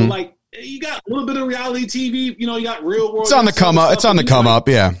 So like, you got a little bit of reality TV. You know, you got Real World. It's on the come up. It's on the come up.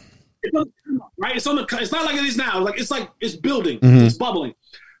 Yeah. It's on the come up, right? It's not like it is now. It's building. It's bubbling.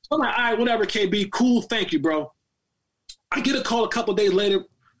 So I'm like, all right, whatever, KB. Cool. Thank you, bro. I get a call a couple of days later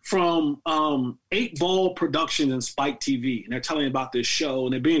from 8 Ball Productions and Spike TV, and they're telling me about this show,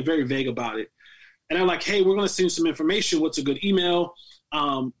 and they're being very vague about it. And they're like, hey, we're going to send you some information. What's a good email?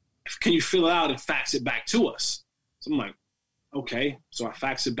 Can you fill it out and fax it back to us? So I'm like, okay. So I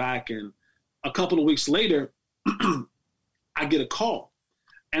fax it back, and a couple of weeks later, I get a call.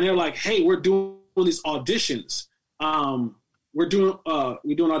 And they're like, hey, we're doing these auditions. We're doing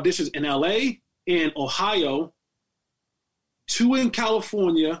auditions in LA, in Ohio, 2 in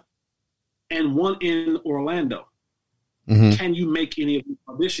California, and 1 in Orlando. Can you make any of these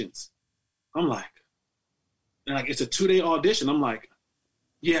auditions? I'm like, it's a 2-day audition. I'm like,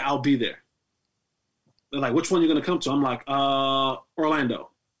 yeah, I'll be there. They're like, which one are you going to come to? I'm like, Orlando.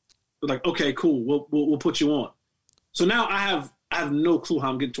 They're like, okay, cool. We'll put you on. So now I have no clue how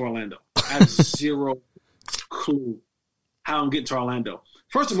I'm getting to Orlando. I have zero clue how I'm getting to Orlando.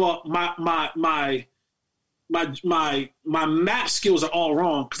 First of all, my map skills are all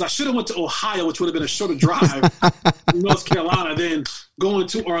wrong, because I should have went to Ohio, which would have been a shorter drive from North Carolina than going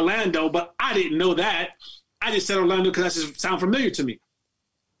to Orlando. But I didn't know that. I just said Orlando because that just sounded familiar to me.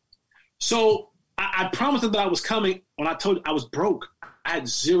 So I promised them that I was coming. When I told you I was broke, I had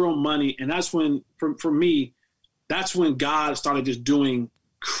zero money, and that's when, for me, that's when God started just doing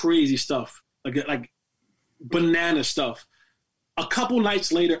crazy stuff, like banana stuff. A couple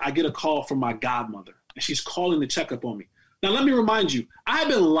nights later, I get a call from my godmother, and she's calling to check up on me. Now, let me remind you, I have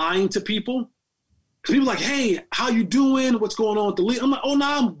been lying to people, because people are like, hey, how you doing? What's going on with the league? I'm like, oh, no,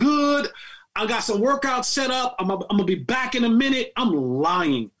 I'm good. I got some workouts set up. I'm going to be back in a minute. I'm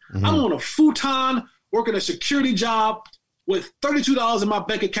lying. I'm on a futon, working a security job with $32 in my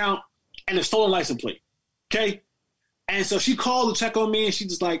bank account and a stolen license plate. Okay? And so she called to check on me, and she's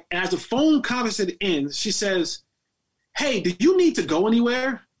just like, and as the phone conversation ends, she says, hey, do you need to go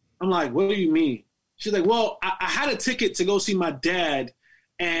anywhere? I'm like, what do you mean? She's like, well, I had a ticket to go see my dad,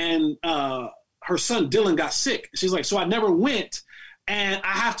 and her son Dylan got sick. She's like, so I never went, and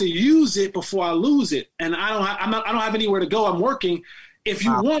I have to use it before I lose it, and I don't have anywhere to go. I'm working. If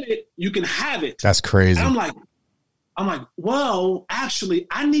you want it, you can have it. That's crazy. And I'm like, well, actually,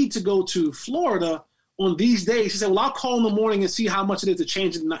 I need to go to Florida on these days. She said, well, I'll call in the morning and see how much it is to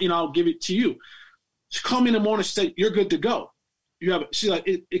change it, and I'll give it to you. She called me in the morning. She said, you're good to go. You have it. She's like,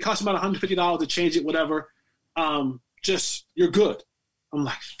 it costs about $150 to change it, whatever. Just, you're good. I'm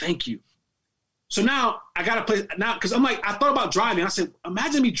like, thank you. So now I got to play now, because I'm like, I thought about driving. I said,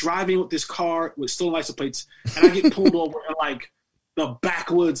 imagine me driving with this car with stolen license plates, and I get pulled over in like the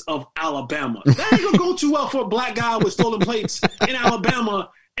backwoods of Alabama. That ain't gonna go too well for a black guy with stolen plates in Alabama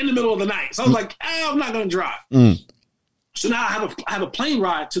in the middle of the night. So I was like, I'm not gonna drive. So now I have a plane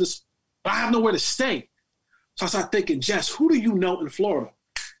ride to this, but I have nowhere to stay. So I start thinking, Jess, who do you know in Florida?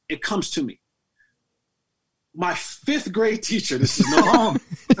 It comes to me. My 5th grade teacher, this is no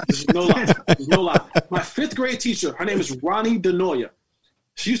lie. My 5th grade teacher, her name is Ronnie Denoya.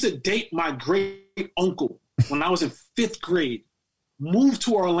 She used to date my great uncle when I was in 5th grade. Moved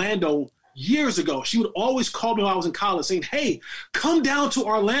to Orlando years ago. She would always call me while I was in college saying, hey, come down to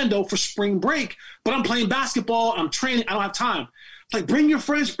Orlando for spring break, but I'm playing basketball, I'm training, I don't have time. It's like, bring your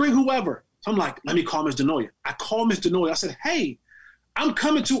friends, bring whoever. So I'm like, let me call Ms. Denoya. I called Ms. Denoya. I said, hey, I'm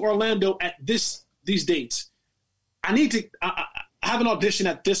coming to Orlando at these dates. I need to I have an audition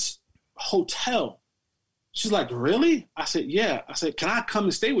at this hotel. She's like, really? I said, yeah. I said, can I come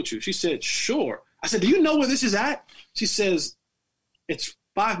and stay with you? She said, sure. I said, do you know where this is at? She says, it's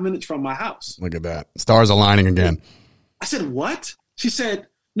 5 minutes from my house. Look at that. Stars aligning again. I said, what? She said,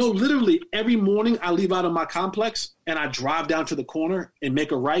 no, literally every morning I leave out of my complex and I drive down to the corner and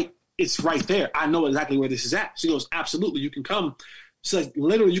make a right. It's right there. I know exactly where this is at. She goes, absolutely. You can come. She said,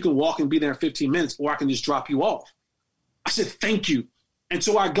 literally, you can walk and be there in 15 minutes, or I can just drop you off. I said, thank you. And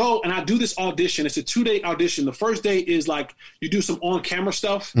so I go and I do this audition. It's a 2-day audition. The first day is like you do some on-camera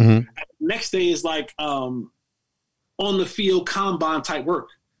stuff. The next day is like on the field combine type work.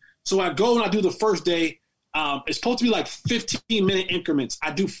 So I go and I do the first day. It's supposed to be like 15-minute increments.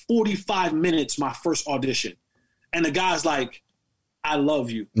 I do 45 minutes my first audition. And the guy's like, I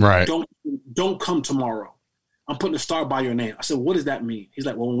love you. Right. Don't come tomorrow. I'm putting a star by your name. I said, what does that mean? He's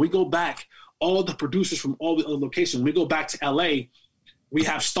like, well, when we go back, all the producers from all the other locations, when we go back to LA, we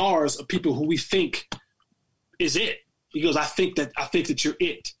have stars of people who we think is it. He goes, I think that you're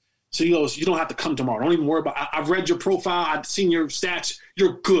it. So he goes, you don't have to come tomorrow. Don't even worry about it. I've read your profile. I've seen your stats.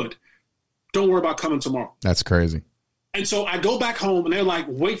 You're good. Don't worry about coming tomorrow. That's crazy. And so I go back home and they're like,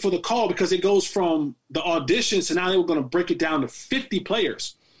 wait for the call because it goes from the auditions to now they were going to break it down to 50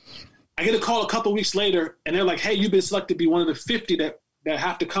 players. I get a call a couple of weeks later and they're like, hey, you've been selected to be one of the 50 that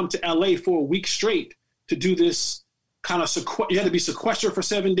have to come to LA for a week straight to do this kind of you had to be sequestered for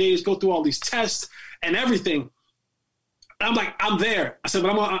 7 days, go through all these tests and everything. And I'm like, I'm there. I said,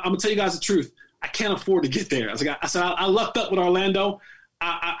 but I'm going to tell you guys the truth. I can't afford to get there. I said, I lucked up with Orlando.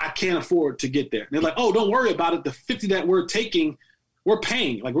 I can't afford to get there. And they're like, oh, don't worry about it. The 50 that we're taking, we're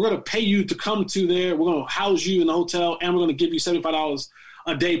paying. Like, we're going to pay you to come to there. We're going to house you in the hotel, and we're going to give you $75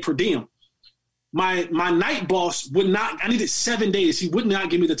 a day per diem. My night boss would not – I needed 7 days. He would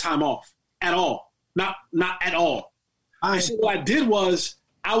not give me the time off at all. Not at all. So what I did was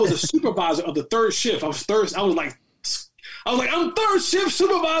I was a supervisor of the third shift. I was like, I'm third shift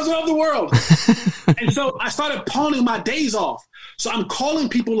supervisor of the world. And so I started pawning my days off. So I'm calling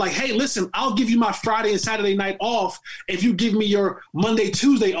people like, hey, listen, I'll give you my Friday and Saturday night off if you give me your Monday,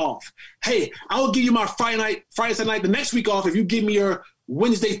 Tuesday off. Hey, I will give you my Friday, Saturday night the next week off if you give me your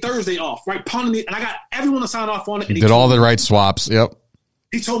Wednesday, Thursday off, right? Pawning it. And I got everyone to sign off on it. And he did all the right swaps. Yep.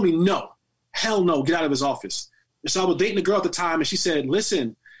 He told me, no, hell no, get out of his office. And so I was dating a girl at the time and she said,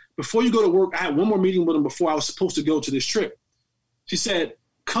 listen, before you go to work, I had one more meeting with him before I was supposed to go to this trip. She said,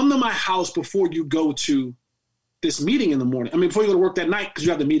 come to my house before you go to this meeting in the morning. I mean, before you go to work that night, because you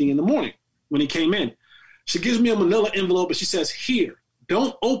have the meeting in the morning when he came in. She gives me a manila envelope and she says, here,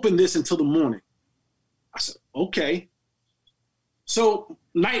 don't open this until the morning. I said, okay. So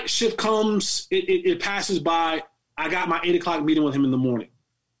night shift comes, it passes by. I got my 8 o'clock meeting with him in the morning.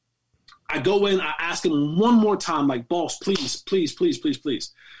 I go in, I ask him one more time, like, boss, please.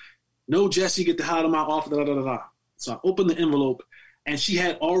 No, Jesse, get the hell out of my office, So I opened the envelope, and she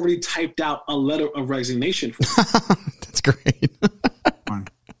had already typed out a letter of resignation for me. That's great.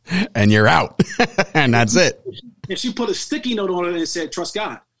 And you're out. And that's it. And she put a sticky note on it and said, trust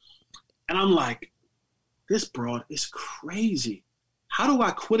God. And I'm like, this broad is crazy. How do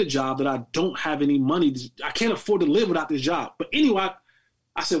I quit a job that I don't have any money? I can't afford to live without this job. But anyway,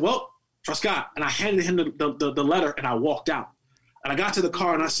 I said, well, trust God. And I handed him the letter, and I walked out. And I got to the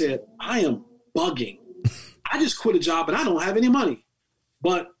car, and I said, I am bugging. I just quit a job, and I don't have any money.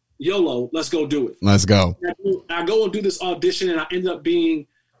 But YOLO, let's go do it. Let's go. I go and do this audition, and I ended up being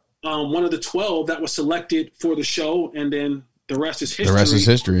one of the 12 that was selected for the show, and then the rest is history. The rest is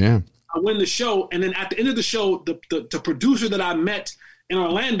history, yeah. I win the show, and then at the end of the show, the producer that I met in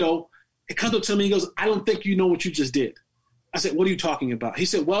Orlando, he comes up to me, he goes, I don't think you know what you just did. I said, what are you talking about? He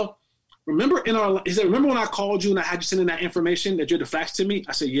said, well, remember when I called you and I had you send in that information that you had to fax to me?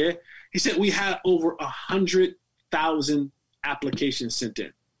 I said, yeah. He said, we had over 100,000 applications sent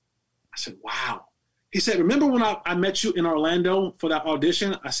in. I said, wow. He said, remember when I met you in Orlando for that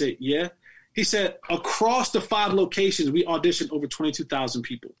audition? I said, yeah. He said, across the 5 locations, we auditioned over 22,000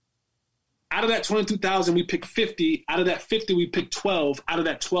 people. Out of that 22,000, we picked 50. Out of that 50, we picked 12. Out of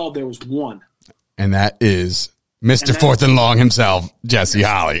that 12, there was 1. And that is Mr. Fourth and Long himself, Jesse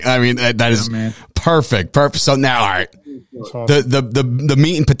Holley. I mean, that is perfect. So now, all right, the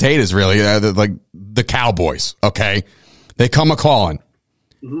meat and potatoes, really, like the Cowboys, okay? They come a-calling.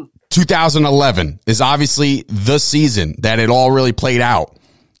 Mm-hmm. 2011 is obviously the season that it all really played out.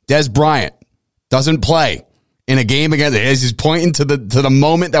 Des Bryant doesn't play in a game against, as he's pointing to the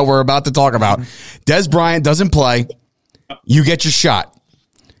moment that we're about to talk about. Des Bryant doesn't play. You get your shot.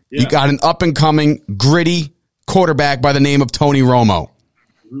 Yeah. You got an up-and-coming, gritty quarterback by the name of Tony Romo.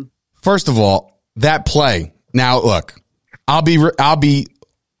 Mm-hmm. First of all, that play. Now, look, I'll be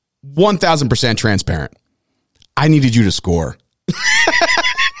 1,000% transparent. I needed you to score.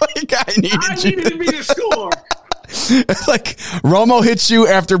 I needed me to score. Like, Romo hits you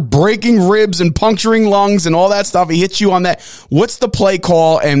after breaking ribs and puncturing lungs and all that stuff. He hits you on that. What's the play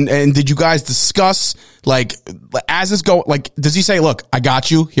call? And did you guys discuss, like, as this go, like, does he say, look, I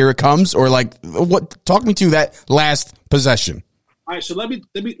got you, here it comes? Or like, what, talk me to that last possession. All right. So let me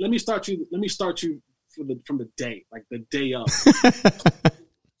start you from the day, like the day of. It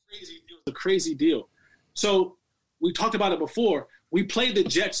was a crazy deal. So we talked about it before. We played the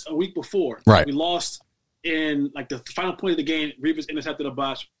Jets a week before. Right. We lost in like the final point of the game. Reavers intercepted a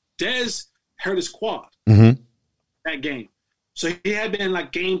botch. Dez hurt his quad that game. So he had been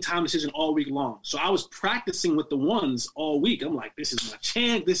like game time decision all week long. So I was practicing with the ones all week. I'm like, this is my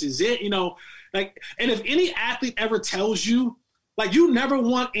chance. This is it, Like, and if any athlete ever tells you, like, you never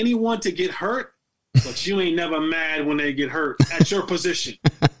want anyone to get hurt, but you ain't never mad when they get hurt at your position.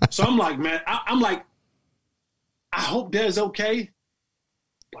 So I'm like, man, I'm like, I hope Dez okay,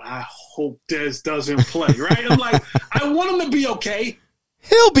 but I hope Dez doesn't play, right? I'm like, I want him to be okay.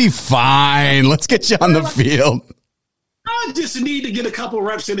 He'll be fine. Let's get you on the field. I just need to get a couple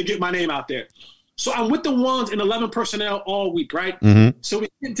reps in to get my name out there. So I'm with the ones in 11 personnel all week, right? So we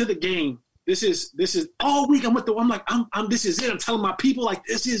get into the game. This is all week. I'm with I'm like, this is it. I'm telling my people, like,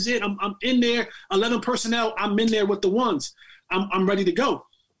 this is it. I'm in there, 11 personnel. I'm in there with the ones. I'm ready to go.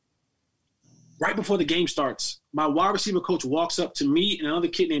 Right before the game starts, my wide receiver coach walks up to me and another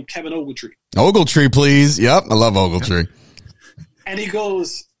kid named Kevin Ogletree. Ogletree, please. Yep, I love Ogletree. And he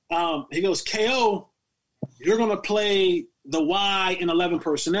goes, KO, you're going to play the Y in 11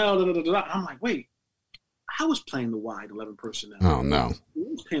 personnel. Da, da, da, da. I'm like, wait, I was playing the Y in 11 personnel. Oh, no. I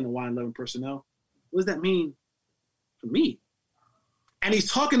was playing the Y in 11 personnel. What does that mean for me? And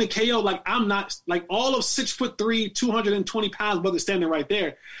he's talking to KO like I'm not, like all of 6'3", 220 pounds, brother standing right there.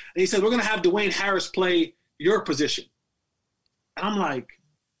 And he said, we're going to have Dwayne Harris play your position. And I'm like,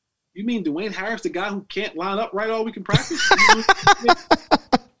 you mean Dwayne Harris, the guy who can't line up right all week in practice?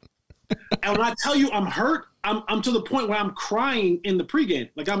 And when I tell you I'm hurt, I'm to the point where I'm crying in the pregame.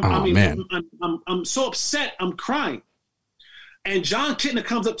 Like I'm so upset, I'm crying. And John Kitna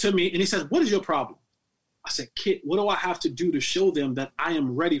comes up to me and he says, what is your problem? I said, Kit, what do I have to do to show them that I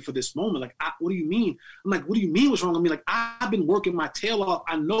am ready for this moment? Like, what do you mean? I'm like, what do you mean what's wrong with me? Like, I've been working my tail off.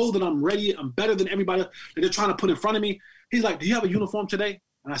 I know that I'm ready. I'm better than everybody that they're trying to put in front of me. He's like, do you have a uniform today?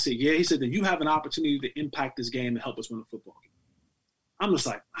 And I said, yeah. He said, then you have an opportunity to impact this game and help us win a football game. I'm just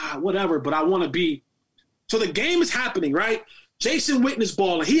like, whatever, but I want to be. So the game is happening, right? Jason Witten's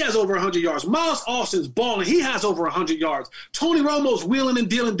balling. He has over 100 yards. Miles Austin's balling. He has over 100 yards. Tony Romo's wheeling and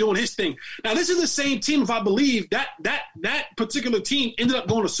dealing, doing his thing. Now, this is the same team, if I believe, that particular team ended up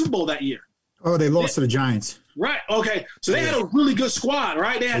going to Super Bowl that year. Oh, they lost to the Giants. Right. Okay. So they had a really good squad,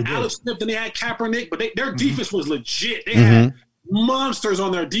 right? They had Alex Smith and they had Kaepernick, but their defense was legit. They had monsters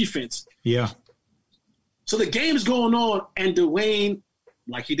on their defense. Yeah. So the game's going on, and Dwayne,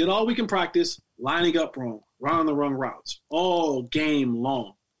 like he did all week in practice, lining up wrong, running the wrong routes, all game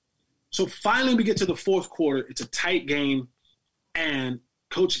long. So finally we get to the fourth quarter. It's a tight game, and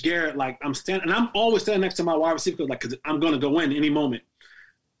Coach Garrett, like I'm standing, and I'm always standing next to my wide receiver, like, because I'm going to go in any moment.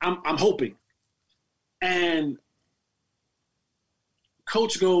 I'm hoping. And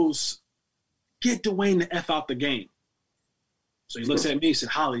Coach goes, get Dwayne the F out the game. So he looks at me and said,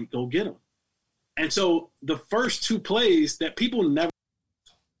 Holley, go get him. And so the first two plays that people never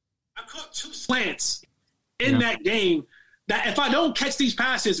 – I caught two slants in that game that if I don't catch these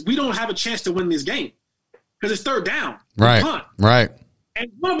passes, we don't have a chance to win this game because it's third down. Right, punt. right. And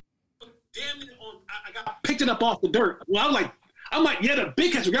one of them, damn it, I got picked it up off the dirt. Well, I'm like, yeah, the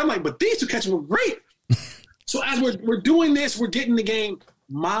big catch. I'm like, but these two catches were great. So as we're doing this, we're getting the game.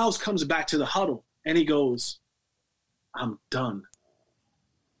 Miles comes back to the huddle, and he goes, I'm done.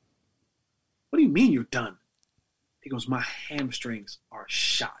 What do you mean you're done? He goes, my hamstrings are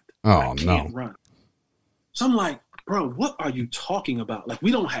shot. Oh, I can't run. So I'm like, bro, what are you talking about? Like,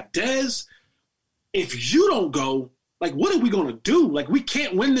 we don't have Dez. If you don't go, like, what are we going to do? Like, we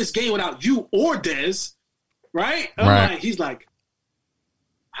can't win this game without you or Dez, right? Right. He's like,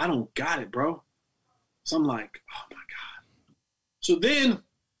 I don't got it, bro. So I'm like, oh, my God. So then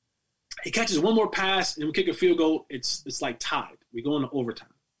he catches one more pass, and we kick a field goal. It's like tied. We go into overtime.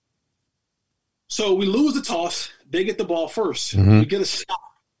 So we lose the toss. They get the ball first. We get a stop.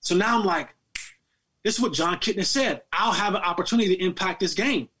 So now I'm like, this is what John Kitna said. I'll have an opportunity to impact this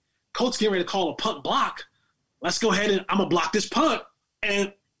game. Coach getting ready to call a punt block. Let's go ahead and I'm going to block this punt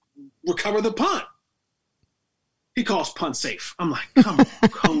and recover the punt. He calls punt safe. I'm like, come on,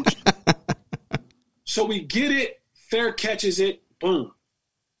 Coach. So we get it. Fair catches it. Boom.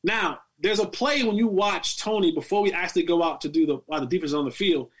 Now, there's a play when you watch Tony before we actually go out to do while the defense is on the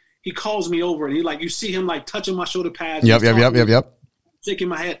field. He calls me over and you see him like touching my shoulder pads. Yep. Shaking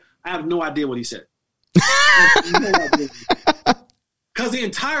my head. I have no idea what he said. Because the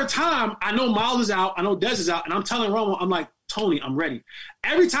entire time I know Miles is out, I know Dez is out, and I'm telling Romo, I'm like, Tony, I'm ready.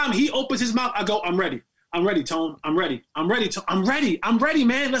 Every time he opens his mouth, I go, I'm ready. I'm ready, Tone. I'm ready. I'm ready, Tone. I'm ready. I'm ready,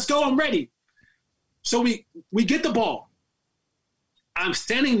 man. Let's go. I'm ready. So we get the ball. I'm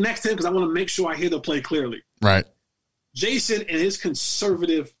standing next to him because I want to make sure I hear the play clearly. Right. Jason and his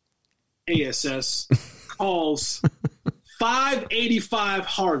conservative ASS calls 585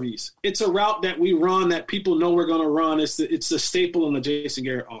 Harveys. It's a route that we run that people know we're going to run. It's a staple in the Jason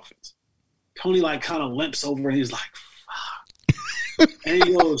Garrett offense. Tony like kind of limps over and he's like, fuck. And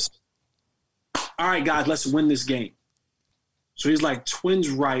he goes, all right, guys, let's win this game. So he's like,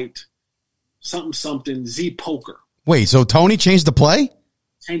 twins right, something, Z poker. Wait, so Tony changed the play?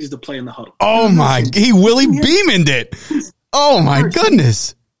 Changes the play in the huddle. Oh, my. He Willie Beeman'd it. Oh, my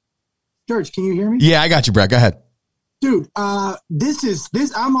goodness. George, can you hear me? Yeah, I got you, Brett. Go ahead. Dude,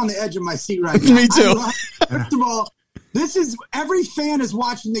 this. I'm on the edge of my seat right now. Me too. First of all, this is every fan is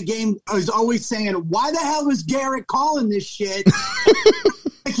watching the game is always saying, "Why the hell is Garrett calling this shit?"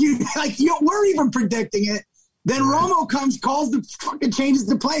 We're even predicting it. Then Romo changes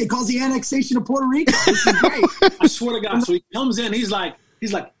the play. He calls the annexation of Puerto Rico. This is great. I swear to God. So he comes in. He's like,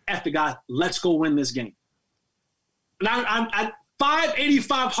 F the guy. Let's go win this game. And I'm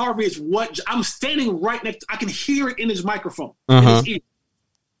 585 Harvey is what I'm standing right next. I can hear it in his microphone. In his ear.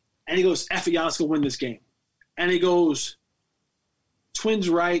 And he goes, F it, y'all, let's go win this game. And he goes, twins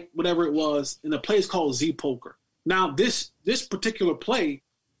right, whatever it was. And the play is called Z Poker. Now, this particular play,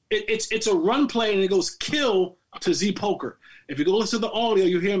 it's a run play, and it goes kill to Z Poker. If you go listen to the audio,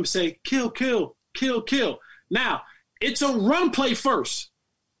 you hear him say, kill, kill, kill, kill. Now, it's a run play first.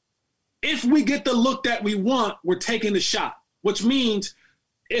 If we get the look that we want, we're taking the shot, which means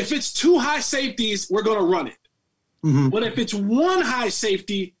if it's two high safeties, we're going to run it. Mm-hmm. But if it's one high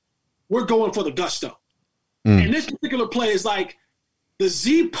safety, we're going for the gusto. Mm. And this particular play is like the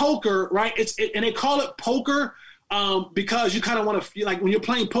Z Poker, right? And they call it poker because you kind of want to, like when you're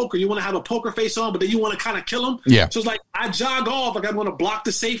playing poker, you want to have a poker face on, but then you want to kind of kill them. Yeah. So it's like I jog off, like I'm going to block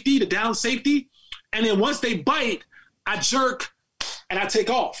the safety, the down safety. And then once they bite, I jerk and I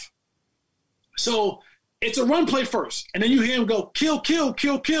take off. So it's a run play first. And then you hear him go, kill, kill,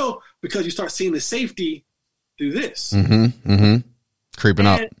 kill, kill, because you start seeing the safety do this. Mm-hmm. Mm-hmm. Creeping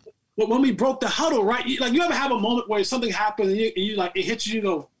up. But when we broke the huddle, right, you ever have a moment where something happens and you like, it hits you, you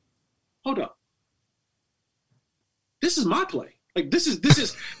go, hold up. This is my play. Like, this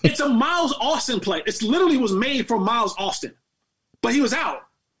is it's a Miles Austin play. It's literally was made for Miles Austin, but he was out.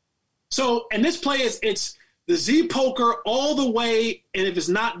 So, and this play it's the Z Poker all the way. And if it's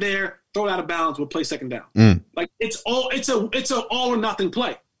not there, throw it out of bounds. We'll play second down. Mm. Like it's a all or nothing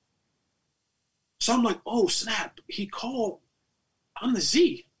play. So I'm like, oh snap! He called. I'm the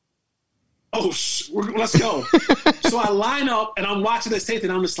Z. Oh, let's go. So I line up and I'm watching this tape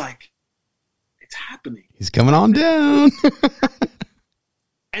and I'm just like, it's happening. He's coming on down.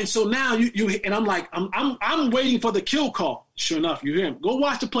 And so now you and I'm like, I'm waiting for the kill call. Sure enough, you hear him. Go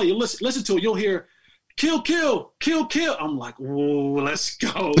watch the play. You listen to it. You'll hear kill, kill, kill, kill. I'm like, whoa, let's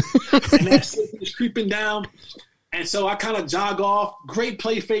go. And that safety is creeping down. And so I kind of jog off. Great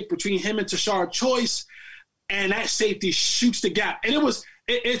play fake between him and Tashard Choice. And that safety shoots the gap. And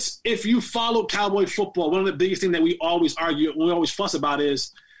it's if you follow Cowboy football, one of the biggest things that we always argue, we always fuss about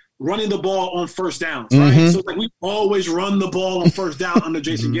is running the ball on first downs, right? Mm-hmm. So it's like we always run the ball on first down under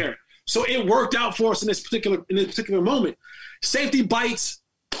Jason Garrett. So it worked out for us in this particular moment. Safety bites,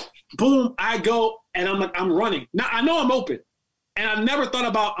 boom, I go, and I'm like, I'm running. Now I know I'm open. And I never thought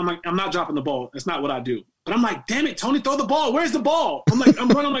about, I'm like, I'm not dropping the ball. That's not what I do. But I'm like, damn it, Tony, throw the ball. Where's the ball? I'm running, I'm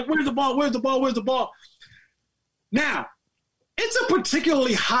like, where's the ball? Where's the ball? Where's the ball? Now, it's a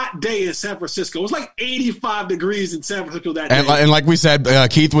particularly hot day in San Francisco. It was like 85 degrees in San Francisco that day. And like we said,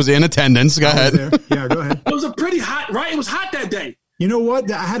 Keith was in attendance. Go ahead. Yeah, go ahead. It was a pretty hot, right? It was hot that day. You know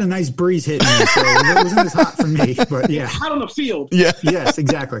what? I had a nice breeze hitting me, so it wasn't as hot for me. But yeah, hot on the field. Yeah. Yes,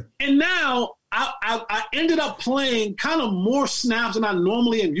 exactly. And now I ended up playing kind of more snaps than I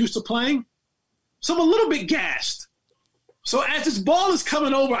normally am used to playing, so I'm a little bit gassed. So as this ball is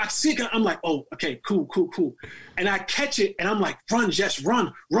coming over, I see it. I'm like, oh, okay, cool. And I catch it, and I'm like, run, Jess,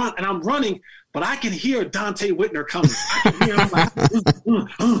 run. And I'm running, but I can hear Dante Whitner coming. I can hear him like,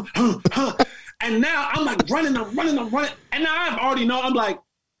 and now I'm like running. And now I've already know, I'm like,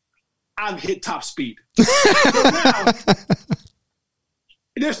 I've hit top speed. So now,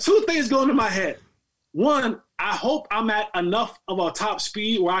 there's two things going in my head. One, I hope I'm at enough of a top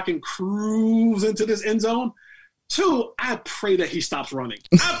speed where I can cruise into this end zone. Two, I pray that he stops running.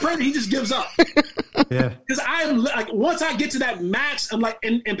 I pray that he just gives up. Yeah. Because I'm like, once I get to that max, I'm like,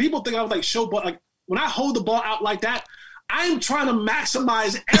 and people think I was like but like when I hold the ball out like that, I'm trying to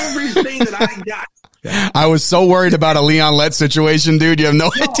maximize everything that I got. I was so worried about a Leon Lett situation, dude. You have no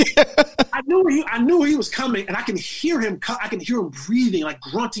idea. I knew he was coming, and I can hear him. I can hear him breathing, like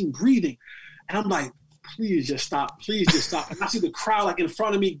grunting, breathing, and I'm like, please just stop. Please just stop. And I see the crowd like in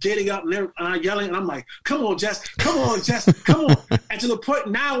front of me getting up and I'm yelling. And I'm like, come on, Jess. Come on, Jess. Come on. And to the point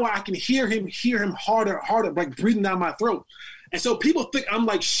now where I can hear him harder, like breathing down my throat. And so people think I'm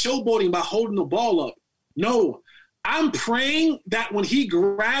like showboating by holding the ball up. No, I'm praying that when he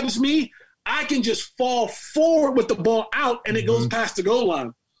grabs me, I can just fall forward with the ball out and it goes past the goal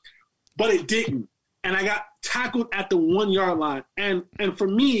line. But it didn't. And I got tackled at the 1 yard line. And for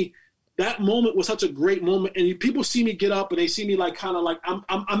me, that moment was such a great moment. And people see me get up and they see me like kind of like I'm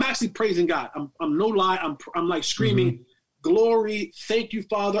actually praising God. I'm no lie. I'm like screaming, glory, thank you,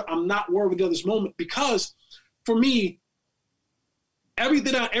 Father. I'm not worthy of this moment because for me,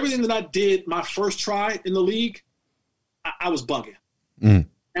 everything that I did my first try in the league, I was bugging. And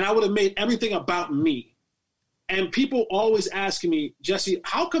I would have made everything about me. And people always asking me, Jesse,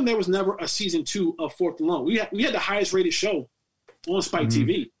 how come there was never a season 2 of 4th and Long? We had the highest rated show on Spike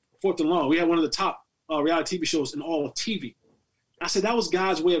TV, 4th and Long. We had one of the top reality TV shows in all of TV. I said that was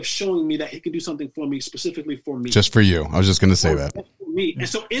God's way of showing me that he could do something for me, specifically for me. Just for you. I was just going to say that. For me. And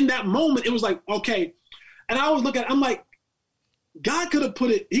so in that moment, it was like, okay. And I always look at it, I'm like, God could have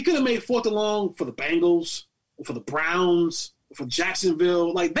he could have made 4th and Long for the Bengals, or for the Browns, or for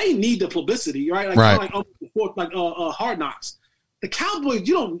Jacksonville. Like, they need the publicity, right? Like Hard Knocks. The Cowboys,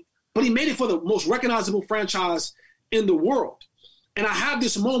 but he made it for the most recognizable franchise in the world. And I have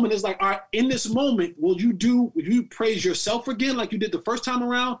this moment, it's like, all right, in this moment, will you praise yourself again like you did the first time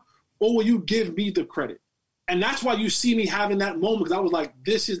around, or will you give me the credit? And that's why you see me having that moment, because I was like,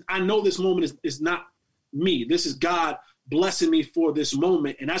 I know this moment is not me. This is God blessing me for this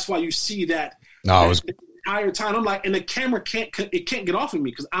moment. And that's why you see that the entire time. I'm like, and the camera can't get off of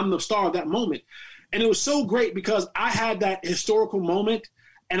me because I'm the star of that moment. And it was so great because I had that historical moment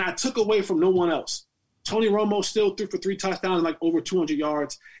and I took away from no one else. Tony Romo still threw for 3 touchdowns and like over 200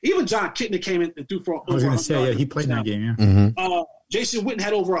 yards. Even John Kitna came in and threw for over 100 yards. I was going to say, he played in that game, yeah. Jason Witten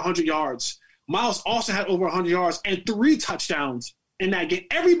had over 100 yards. Miles also had over 100 yards and 3 touchdowns in that game.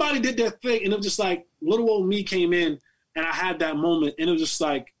 Everybody did their thing, and it was just like little old me came in, and I had that moment, and it was just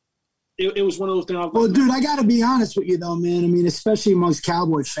like it was one of those things. Well, dude, I got to be honest with you, though, man. I mean, especially amongst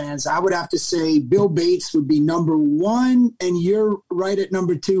Cowboy fans, I would have to say Bill Bates would be number 1, and you're right at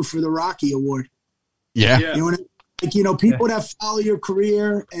number 2 for the Rocky Award. Yeah. You know what I mean? People that follow your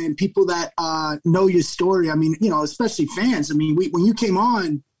career and people that know your story. I mean, especially fans. I mean, when you came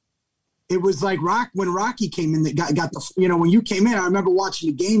on, it was like when Rocky came in, that got the, when you came in, I remember watching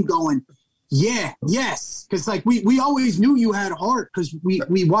the game going, yeah, yes. Because like we always knew you had heart because we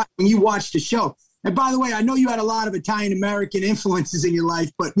watched when you watched the show. And by the way, I know you had a lot of Italian American influences in your life,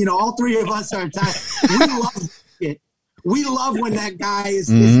 but all 3 of us are Italian. We love it. We love when that guy is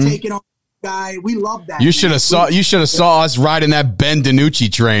taking on. Guy, we love that. You should have saw us riding that Ben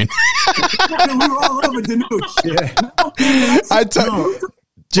DiNucci train. We were all over DiNucci. Yeah. I tell you,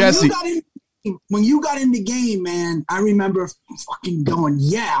 Jesse. When you got in the game, man, I remember fucking going.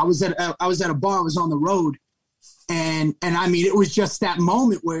 Yeah, I was at a bar. I was on the road, and I mean, it was just that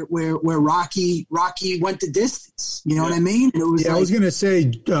moment where Rocky went the distance. You know what I mean? And it was. Yeah, I was gonna say,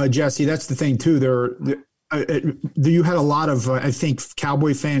 Jesse. That's the thing too. You had a lot of, I think,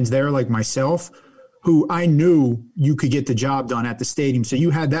 Cowboy fans there, like myself, who I knew you could get the job done at the stadium. So you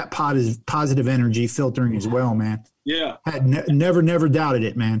had that positive energy filtering as well, man. Yeah, had never doubted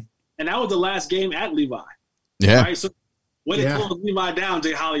it, man. And that was the last game at Levi. Yeah. Right? So when it closed Levi down,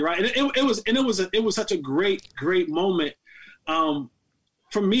 Jay Holley, right? And it was such a great moment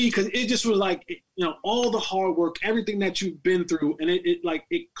for me because it just was like all the hard work, everything that you've been through, and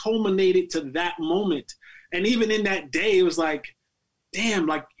it culminated to that moment. And even in that day, it was like, damn,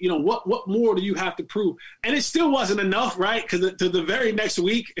 like, what more do you have to prove? And it still wasn't enough, right? Because to the very next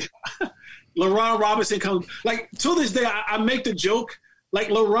week, LaRon Robinson comes. Like, to this day, I make the joke, like,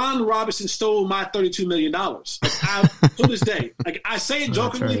 LaRon Robinson stole my $32 million. Like, to this day. Like, I say it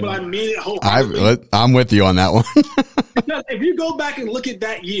jokingly, but I mean it wholeheartedly. I'm with you on that one. Because if you go back and look at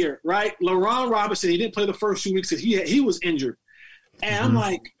that year, right, LaRon Robinson, he didn't play the first 2 weeks because he was injured. And I'm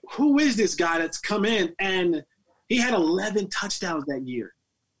like, who is this guy that's come in? And he had 11 touchdowns that year.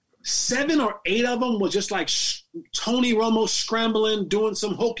 7 or 8 of them was just like Tony Romo scrambling, doing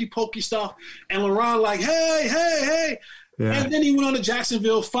some hokey pokey stuff. And LaRon like, hey. Yeah. And then he went on to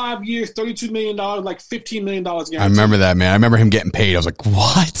Jacksonville, 5 years, $32 million, like $15 million guaranteed. I remember that, man. I remember him getting paid. I was like,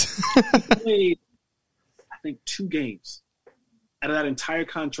 what? He played, I think, 2 games out of that entire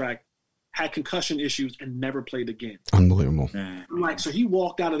contract. Had concussion issues and never played again. Unbelievable. I'm like, so he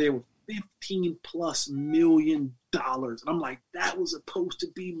walked out of there with $15+ million. I'm like, that was supposed to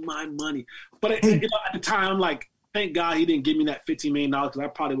be my money. But at the time, I'm like, Thank God he didn't give me that $15 million because I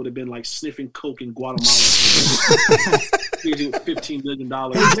probably would have been like sniffing coke in Guatemala. $15 million.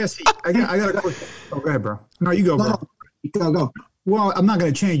 Hey, Jesse, I got a quick. Oh, go ahead, bro. No, you go, bro. Go. Well, I'm not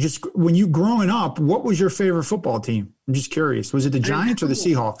going to change. Just when you growing up, what was your favorite football team? I'm just curious. Was it the Giants or the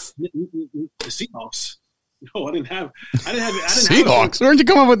Seahawks? The Seahawks. No, I didn't have. Seahawks. Where'd you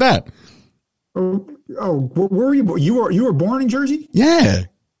come up with that? Oh, where were you? You were born in Jersey? Yeah.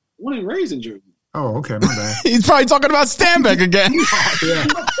 Born and raised in Jersey. Oh, okay, my bad. He's probably talking about Stanbeck again. Yeah.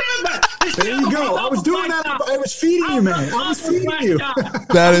 There you go. I was doing that. I was feeding you, man. I was feeding you.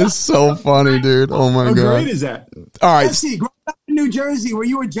 That is so funny, dude. Oh my God. How great is that? All right. Jesse, growing up in New Jersey, were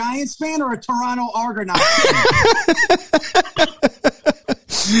you a Giants fan or a Toronto Argonauts fan?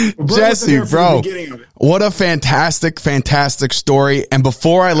 Jesse, bro, what a fantastic story. And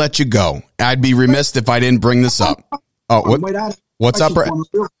before I let you go, I'd be remiss if I didn't bring this up. Oh, what's up, Brett?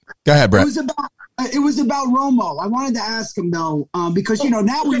 Go ahead, Brett. It was about Romo. I wanted to ask him, though, because,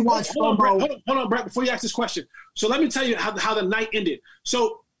 now we watch Romo. Hold on, Brett, before you ask this question. So let me tell you how the night ended.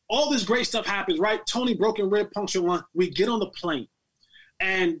 So all this great stuff happens, right? Tony broken rib, puncture one. We get on the plane.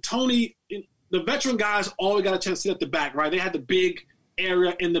 And Tony, the veteran guys always got a chance to sit at the back, right? They had the big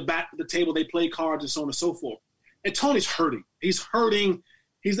area in the back of the table. They play cards and so on and so forth. And Tony's hurting. He's hurting.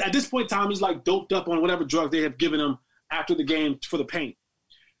 He's at this point in time, he's like doped up on whatever drug they have given him after the game for the pain.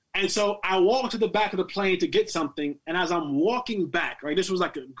 And so I walked to the back of the plane to get something. And as I'm walking back, right, this was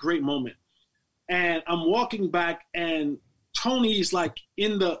like a great moment. And I'm walking back and Tony's like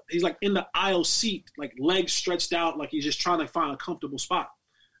in the aisle seat, like legs stretched out, like he's just trying to find a comfortable spot.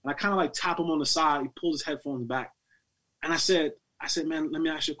 And I kind of like tap him on the side. He pulls his headphones back. And I said, man, let me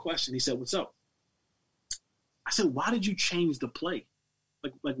ask you a question. He said, what's up? I said, why did you change the play?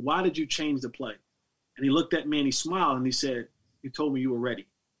 Like why did you change the play? And he looked at me and he smiled and he said, you told me you were ready.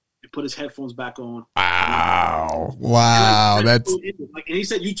 He put his headphones back on. Wow. And he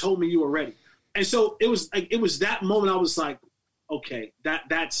said, you told me you were ready. And so it was that moment I was like, okay,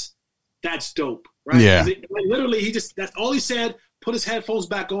 that's dope. Right. Yeah. Literally that's all he said, put his headphones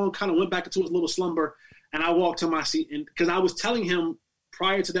back on, kind of went back into his little slumber. And I walked to my seat and because I was telling him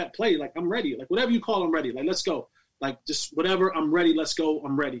prior to that play, like, I'm ready. Like, whatever you call, I'm ready. Like, let's go. Like, just whatever, I'm ready. Let's go.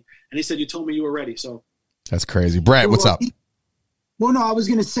 I'm ready. And he said, you told me you were ready. So that's crazy. Brett, what's up? Well, no, I was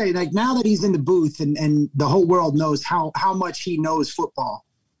going to say, like, now that he's in the booth and the whole world knows how much he knows football,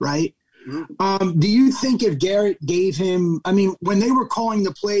 right? Mm-hmm. Do you think if Garrett gave him, I mean, when they were calling the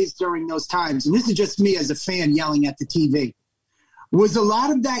plays during those times, and this is just me as a fan yelling at the TV, was a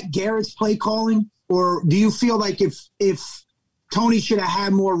lot of that Garrett's play calling? Or do you feel like if Tony should have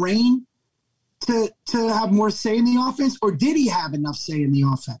had more reign to have more say in the offense, or did he have enough say in the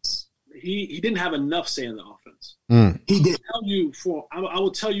offense? He didn't have enough say in the offense. He did. I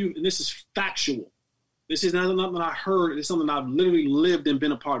will tell you, and this is factual. This is not something I heard. It's something I've literally lived and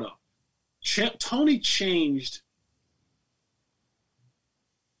been a part of. Tony changed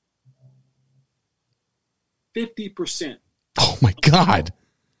 50%. Oh, my God.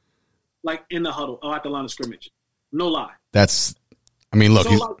 Like in the huddle or at the line of scrimmage. No lie. Look.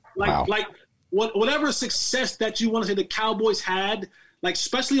 So wow. Whatever success that you want to say the Cowboys had, like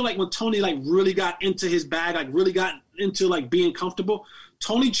especially like when Tony like really got into his bag, like really got into like being comfortable,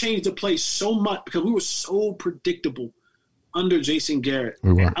 Tony changed the play so much because we were so predictable under Jason Garrett.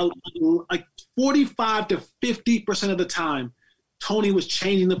 We were. Like 45 to 50% of the time, Tony was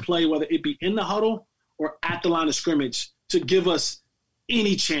changing the play, whether it be in the huddle or at the line of scrimmage, to give us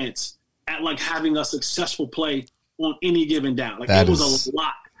any chance at like having a successful play on any given down. Like it was a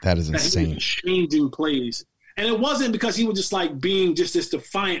lot. That is insane. He was changing plays. And it wasn't because he was just like being just this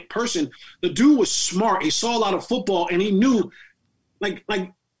defiant person. The dude was smart. He saw a lot of football and he knew like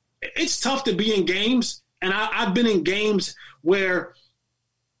it's tough to be in games. And I've been in games where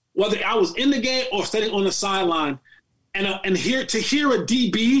whether I was in the game or standing on the sideline and hear a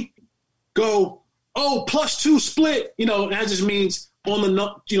DB go, oh, +2 split, that just means on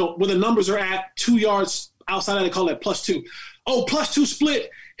the, where the numbers are at 2 yards outside of, they call that +2. Oh, +2 split.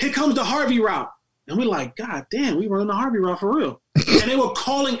 Here comes the Harvey route. And we're like, God damn, we running the Harvey route for real. And they were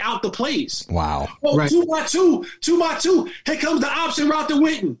calling out the plays. Wow. Oh, right. 2x2. Here comes the option route to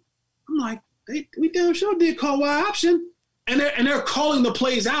Witten. I'm like, we damn sure did call Y option. And they're calling the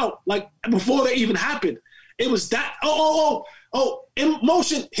plays out like before they even happened. It was that, oh, in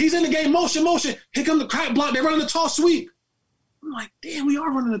motion. He's in the game, motion. Here comes the crack block. They're running the toss sweep. I'm like, damn, we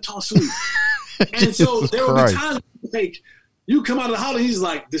are running the toss sweep. And so there will be times like you come out of the huddle and he's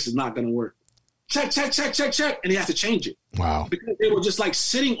like, this is not going to work. Check. And he has to change it. Wow. Because they were just like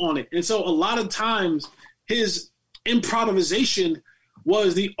sitting on it. And so a lot of times his improvisation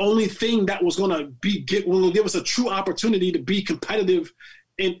was the only thing that was going to give us a true opportunity to be competitive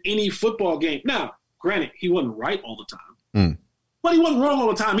in any football game. Now, granted, he wasn't right all the time, but he wasn't wrong all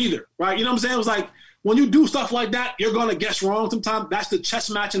the time either, right? You know what I'm saying? It was like when you do stuff like that, you're going to guess wrong sometimes. That's the chess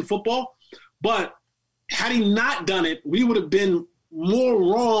match in football. But had he not done it, we would have been more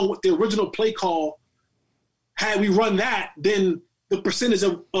wrong with the original play call had we run that than the percentage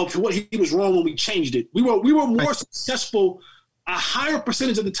of what he was wrong when we changed it. We were more successful, a higher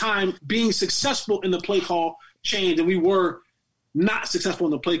percentage of the time being successful in the play call change than we were not successful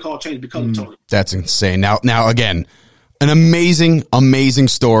in the play call change because of Tony. That's insane. Now again, an amazing, amazing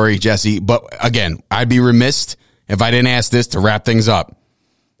story, Jesse. But again, I'd be remiss if I didn't ask this to wrap things up.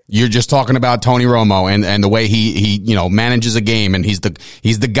 You're just talking about Tony Romo and the way he manages a game, and he's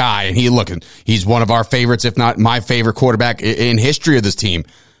the guy, and he's one of our favorites, if not my favorite quarterback in history of this team.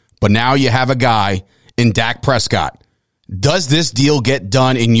 But now you have a guy in Dak Prescott. Does this deal get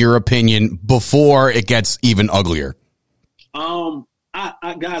done, in your opinion, before it gets even uglier? Guys,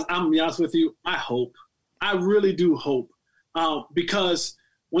 I'm gonna be honest with you. I hope. I really do hope. Because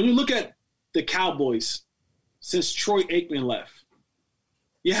when you look at the Cowboys since Troy Aikman left,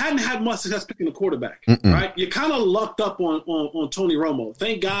 you hadn't had much success picking a quarterback, right? You kind of lucked up on Tony Romo.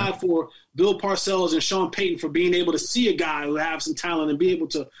 Thank God for Bill Parcells and Sean Payton for being able to see a guy who has some talent and be able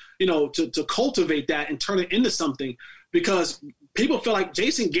to, to cultivate that and turn it into something. Because people feel like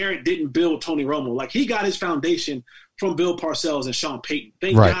Jason Garrett didn't build Tony Romo. Like, he got his foundation from Bill Parcells and Sean Payton.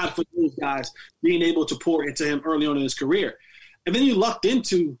 Thank God for those guys being able to pour into him early on in his career. And then you lucked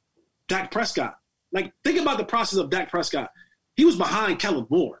into Dak Prescott. Like, think about the process of Dak Prescott. He was behind Kellen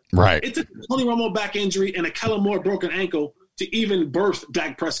Moore. Right. It took a Tony Romo back injury and a Kellen Moore broken ankle to even birth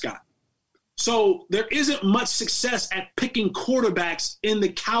Dak Prescott. So there isn't much success at picking quarterbacks in the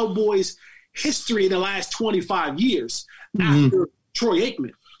Cowboys' history in the last 25 years after Troy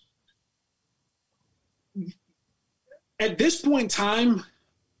Aikman. At this point in time,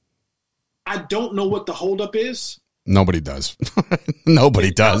 I don't know what the holdup is. Nobody does.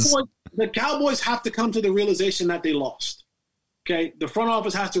 Nobody does. The Cowboys have to come to the realization that they lost. Okay, the front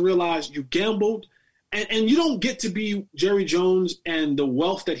office has to realize you gambled, and you don't get to be Jerry Jones and the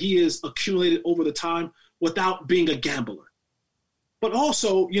wealth that he has accumulated over the time without being a gambler. But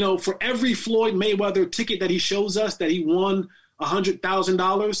also, for every Floyd Mayweather ticket that he shows us that he won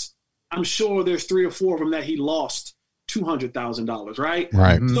 $100,000, I'm sure there's 3 or 4 of them that he lost $200,000, right?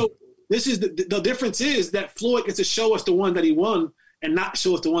 Right. So this is the difference is that Floyd gets to show us the one that he won and not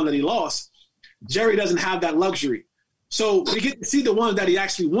show us the one that he lost. Jerry doesn't have that luxury. So we get to see the one that he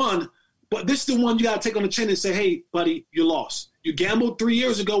actually won, but this is the one you got to take on the chin and say, hey, buddy, you lost. You gambled 3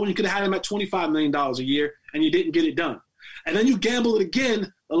 years ago when you could have had him at $25 million a year, and you didn't get it done. And then you gambled it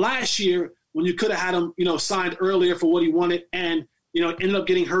again the last year when you could have had him, signed earlier for what he wanted, and, ended up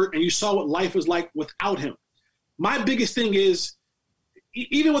getting hurt, and you saw what life was like without him. My biggest thing is,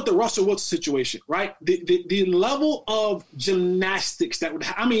 even with the Russell Wilson situation, right, the level of gymnastics that would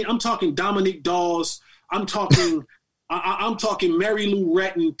I'm talking Dominique Dawes, I'm talking Mary Lou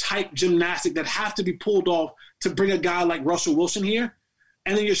Retton type gymnastic that have to be pulled off to bring a guy like Russell Wilson here.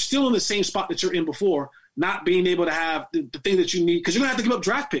 And then you're still in the same spot that you're in before, not being able to have the thing that you need, because you're going to have to give up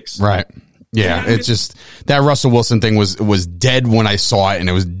draft picks. Right. Yeah, it's just that Russell Wilson thing was dead when I saw it, and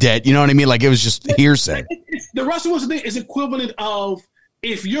it was dead. You know what I mean? Like, it was just hearsay. The Russell Wilson thing is equivalent of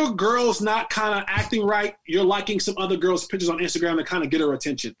if your girl's not kind of acting right, you're liking some other girl's pictures on Instagram to kind of get her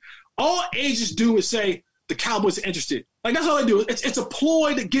attention. All agents do is say, the Cowboys are interested. Like, that's all they do. It's a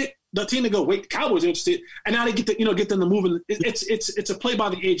ploy to get the team to go, wait, the Cowboys are interested, and now they get to get them to move. It's a play by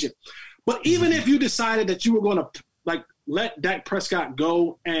the agent. But even if you decided that you were going to let Dak Prescott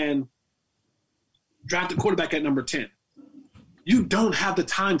go and draft a quarterback at number 10, you don't have the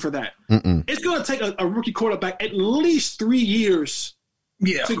time for that. It's going to take a rookie quarterback at least 3 years.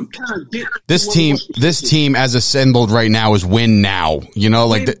 Yeah, to kind of get this team as assembled right now is win now. We're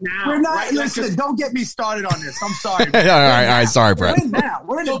not. Right? Listen, don't get me started on this. I'm sorry. all right. Sorry, Brett. Win now.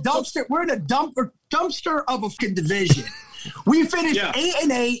 We're in a dumpster. We're in a dumpster of a fucking division. We finished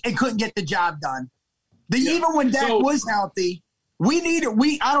 8-8 and couldn't get the job done. Even when Dak was healthy,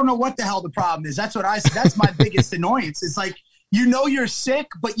 I don't know what the hell the problem is. That's that's my biggest annoyance. It's like, you're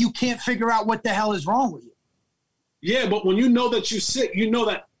sick, but you can't figure out what the hell is wrong with you. Yeah, but when you know that you're sick, you know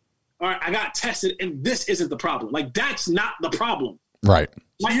that, all right, I got tested, and this isn't the problem. Like, that's not the problem. Right.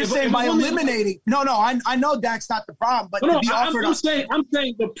 So you're saying by eliminating – no, I know Dak's not the problem, but I'm saying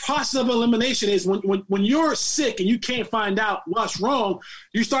the process of elimination is when you're sick and you can't find out what's wrong,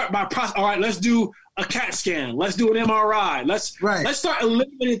 you start by process. All right, let's do a CAT scan. Let's do an MRI. Let's start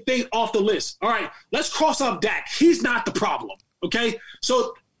eliminating things off the list. All right, let's cross off Dak. He's not the problem. Okay,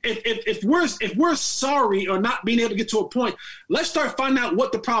 so if we're sorry or not being able to get to a point, let's start finding out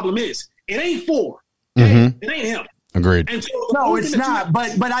what the problem is. It ain't four. Okay? It ain't him. Agreed. And so no, it's not.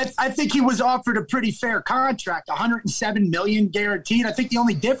 But I think he was offered a pretty fair contract, $107 million guaranteed. I think the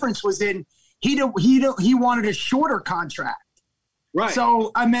only difference was in he wanted a shorter contract. Right.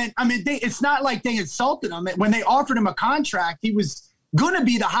 So it's not like they insulted him. When they offered him a contract, he was going to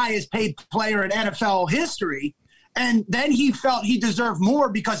be the highest paid player in NFL history, and then he felt he deserved more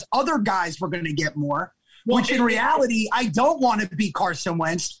because other guys were going to get more. Well, which in reality, I don't want to be Carson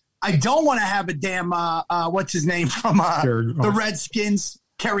Wentz. I don't want to have a damn what's his name from the Redskins,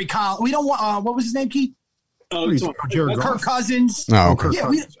 Kerry Collins. We don't want what was his name, Keith? Kirk Cousins. No, Kirk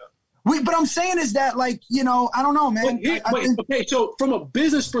Cousins. But I'm saying is that, like, you know, I don't know, man. Okay, so from a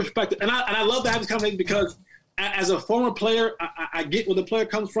business perspective, and I love to have this conversation because as a former player, I get where the player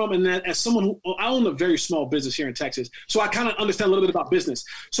comes from, and as someone who I own a very small business here in Texas, so I kind of understand a little bit about business.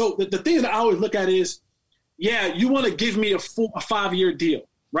 So the thing that I always look at is, yeah, you want to give me a 5-year deal.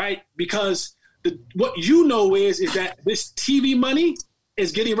 Right? Because what you know is that this TV money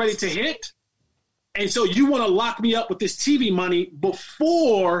is getting ready to hit. And so you want to lock me up with this TV money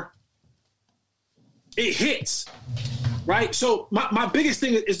before it hits. Right? So my biggest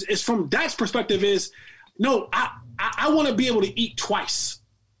thing is from Dak's perspective is, no, I want to be able to eat twice.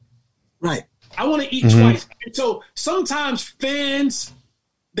 Right. I want to eat twice. And so sometimes fans,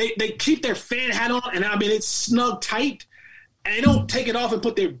 they keep their fan hat on, and I mean, it's snug tight. And they don't take it off and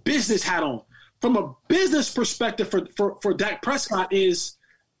put their business hat on. From a business perspective for Dak Prescott is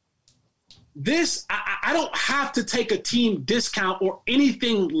this, I don't have to take a team discount or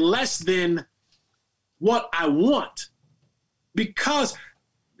anything less than what I want. Because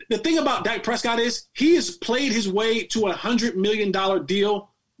the thing about Dak Prescott is he has played his way to $100 million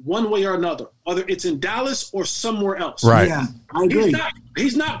deal one way or another, whether it's in Dallas or somewhere else. Right. Yeah, I agree.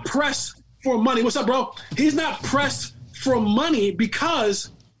 He's not pressed for money. What's up, bro? He's not pressed for money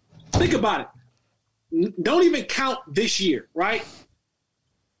because think about it. Don't even count this year, right?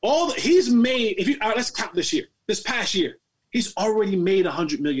 He's made. Let's count this year. This past year, he's already made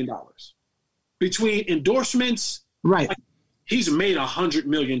 $100 million between endorsements. Right. He's made $100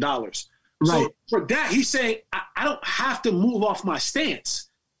 million. Right. So for that, he's saying I don't have to move off my stance.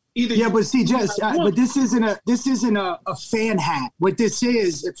 But see, Jess, but this isn't a fan hat. What this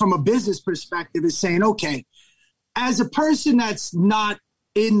is, from a business perspective, is saying, okay, as a person that's not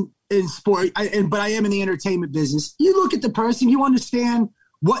in sport, but I am in the entertainment business, you look at the person, you understand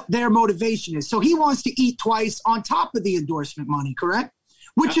what their motivation is. So he wants to eat twice on top of the endorsement money, correct?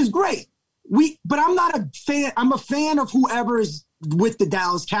 Which is great. But I'm not a fan. I'm a fan of whoever is with the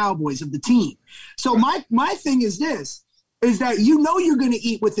Dallas Cowboys of the team. So my thing is this, is that you're going to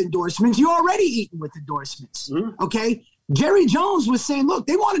eat with endorsements. You're already eating with endorsements, okay? Jerry Jones was saying, look,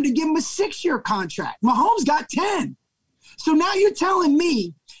 they wanted to give him a 6-year contract. Mahomes got 10. So now you're telling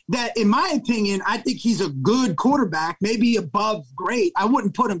me that, in my opinion, I think he's a good quarterback, maybe above great. I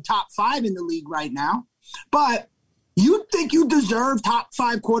wouldn't put him top 5 in the league right now. But you think you deserve top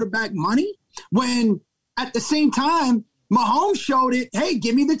 5 quarterback money when at the same time, Mahomes showed it, hey,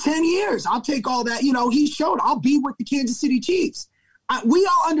 give me the 10 years. I'll take all that. You know, he showed I'll be with the Kansas City Chiefs. We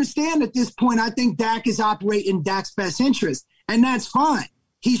all understand at this point, I think Dak is operating in Dak's best interest, and that's fine.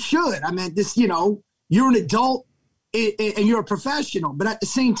 He should. I mean, you're an adult and you're a professional, but at the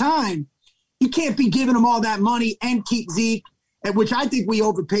same time, you can't be giving him all that money and keep Zeke, which I think we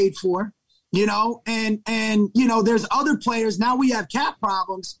overpaid for, and there's other players. Now we have cap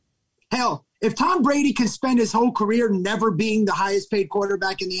problems. Hell, if Tom Brady can spend his whole career never being the highest paid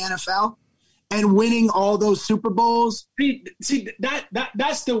quarterback in the NFL, and winning all those Super Bowls. See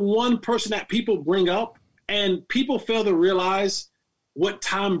that's the one person that people bring up, and people fail to realize what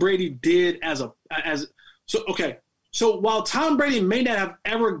Tom Brady did So while Tom Brady may not have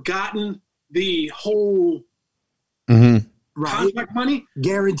ever gotten the whole contract money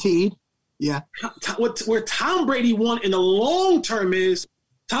guaranteed, yeah. Where Tom Brady won in the long term is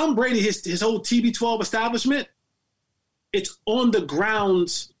Tom Brady his whole TB12 establishment. It's on the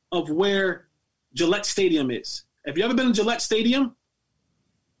grounds of where Gillette Stadium is. Have you ever been to Gillette Stadium?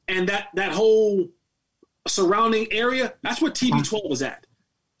 And that whole surrounding area, that's where TB12 was at.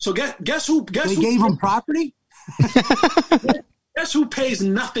 So guess who gave him property? Guess who pays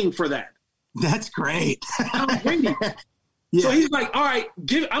nothing for that? That's great. Yeah. So he's like, all right,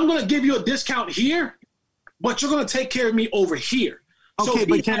 I'm going to give you a discount here, but you're going to take care of me over here. Okay,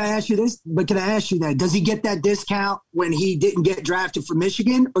 but can I ask you this? Does he get that discount when he didn't get drafted for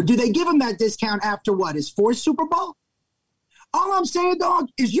Michigan? Or do they give him that discount after his 4th Super Bowl? All I'm saying, dog,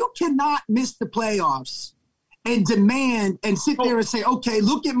 is you cannot miss the playoffs and demand and sit there and say, okay,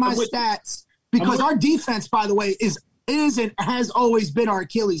 look at my stats. Because our defense, by the way, is and has always been our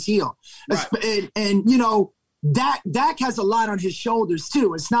Achilles heel. Right. And you know, Dak has a lot on his shoulders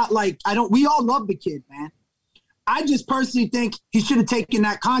too. It's not like we all love the kid, man. I just personally think he should have taken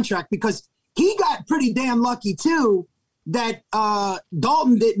that contract because he got pretty damn lucky too that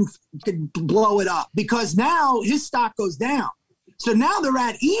Dalton didn't blow it up because now his stock goes down. So now they're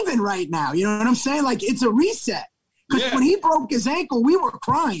at even right now. You know what I'm saying? Like it's a reset. Because when he broke his ankle, we were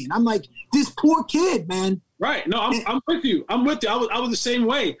crying. I'm like, this poor kid, man. Right. No, I'm with you. I'm with you. I was the same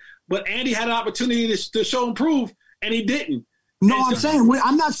way. But Andy had an opportunity to show and prove, and he didn't. No,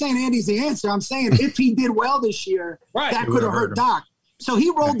 I'm not saying Andy's the answer. I'm saying if he did well this year, that could have hurt Doc. So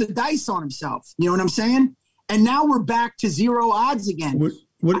he rolled the dice on himself. You know what I'm saying? And now we're back to 0 odds again.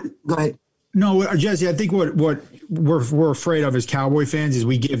 What? Go ahead. No, Jesse, I think what we're afraid of as Cowboy fans is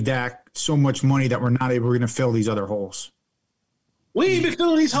we give Dak so much money that we're not able to fill these other holes. We ain't been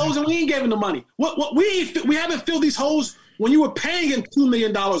filling these holes and we ain't giving the money. We haven't filled these holes when you were paying him $2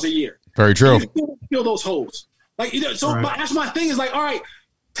 million a year. Very true. Fill those holes. Like, so right. That's my thing is like, all right,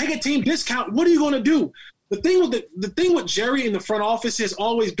 take a team discount. What are you going to do? The thing with Jerry in the front office has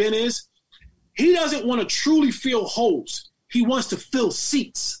always been is he doesn't want to truly fill holes. He wants to fill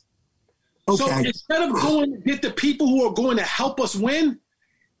seats. Okay. So instead of going to get the people who are going to help us win,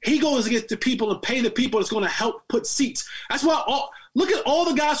 he goes to get the people and pay the people that's going to help put seats. That's why look at all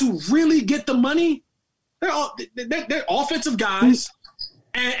the guys who really get the money. They're offensive guys,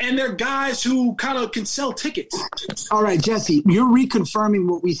 and they're guys who kind of can sell tickets. All right, Jesse, you're reconfirming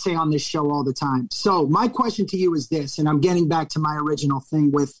what we say on this show all the time. So my question to you is this, and I'm getting back to my original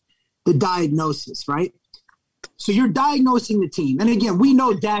thing with the diagnosis, right? So you're diagnosing the team. And again, we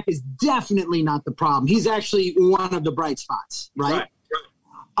know Dak is definitely not the problem. He's actually one of the bright spots, right?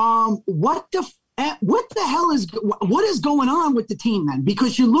 What the hell is going on with the team then?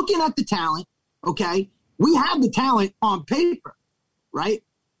 Because you're looking at the talent, okay? We have the talent on paper, right?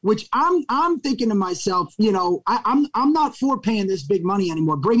 Which I'm thinking to myself, you know, I'm not for paying this big money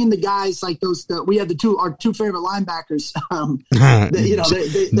anymore. Bringing the guys like those, we had our two favorite linebackers.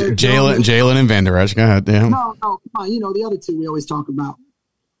 Jalen and Van Der Esch. Go ahead, damn. No, come on. You know the other two we always talk about.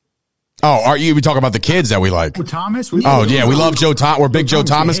 Oh, are you? We talk about the kids that we like. Thomas. We love Joe Thomas. We're big Joe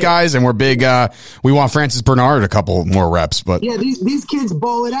Thomas guys, and we're big. We want Francis Bernard a couple more reps, but yeah, these kids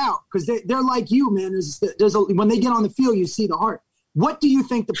ball it out because they're like you, man. When they get on the field, you see the heart. What do you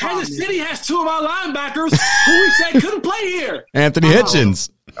think the problem is? Kansas City has two of our linebackers who we said couldn't play here. Anthony Hitchens.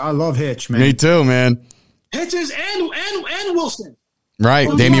 I love Hitch, man. Me too, man. Hitchens and Wilson. Right,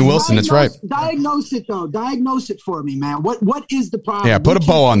 so Damian Wilson. That's right. Diagnose it though. Diagnose it for me, man. What is the problem? Yeah, put a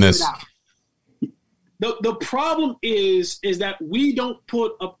bow on this. The problem is that we don't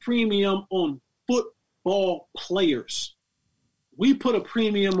put a premium on football players. We put a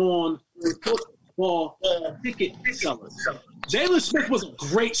premium on football ticket sellers. Jalen Smith was a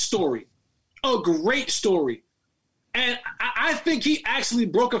great story. And I think he actually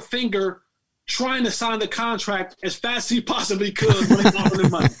broke a finger trying to sign the contract as fast as he possibly could when they offered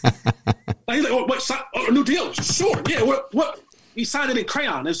him money. Like, he's like, what, a new deal? Sure, yeah, what? He signed it in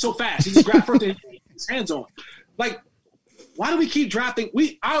crayon. It's so fast. He just grabbed first and his hands on. Like, why do we keep drafting?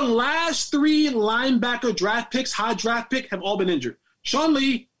 Our last 3 linebacker draft picks, high draft pick, have all been injured. Sean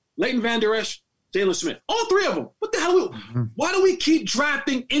Lee, Leighton Van Der Esch, Jalen Smith. All 3 of them. What the hell? Why do we keep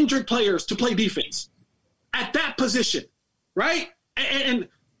drafting injured players to play defense at that position, right? And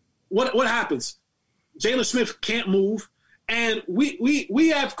what happens? Jalen Smith can't move. And we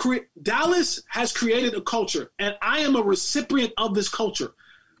have Dallas has created a culture, and I am a recipient of this culture.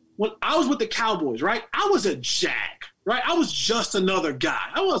 When I was with the Cowboys, right, I was a jag, right? I was just another guy.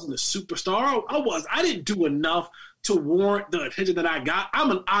 I wasn't a superstar. I didn't do enough to warrant the attention that I got.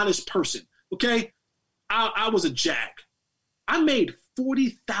 I'm an honest person, okay? I was a jag. I made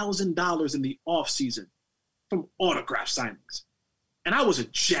 $40,000 in the offseason from autograph signings, and I was a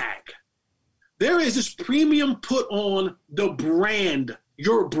jag. There is this premium put on the brand,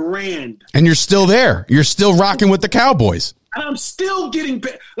 your brand. And you're still there. You're still rocking with the Cowboys. And I'm still getting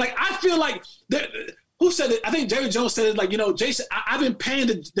paid. Like, I feel like, who said it? I think Jerry Jones said it, like, you know, Jason, I've been paying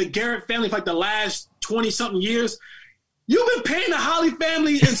the Garrett family for like the last 20-something years. You've been paying the Holley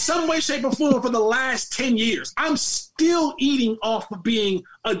family in some way, shape, or form for the last 10 years. I'm still eating off of being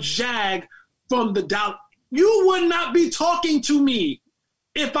a jag from the Dallas. You would not be talking to me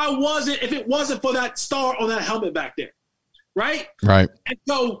if it wasn't for that star on that helmet back there, right? Right. And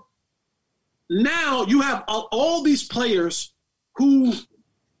so now you have all these players who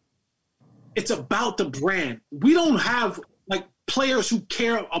it's about the brand. We don't have like players who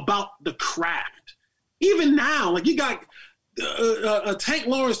care about the craft. even now, like you got Tank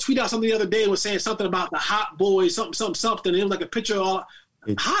Lawrence tweet out something the other day, was saying something about the hot boys, something. It was like a picture of all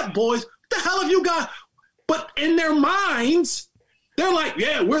hot boys. What the hell have you got? But in their minds, they're like,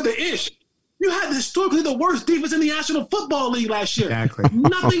 yeah, we're the ish. You had historically the worst defense in the National Football League last year. Exactly.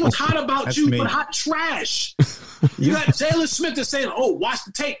 Nothing was hot about you me. but hot trash. You got Jalen Smith that's saying, oh, watch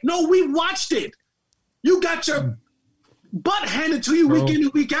the tape. No, we watched it. You got your butt handed to you week in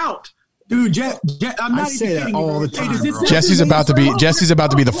and week out. Dude, I'm not say that all the time. Jesse's about to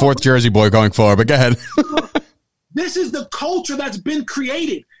be the fourth Jersey boy going forward, but go ahead. This is the culture that's been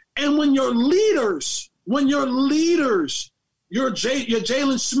created. And when your leaders, your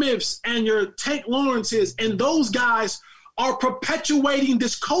Jalen Smiths and your Tank Lawrences and those guys are perpetuating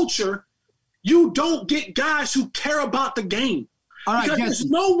this culture, you don't get guys who care about the game. All right, because there's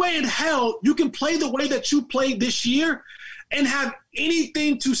no way in hell you can play the way that you played this year and have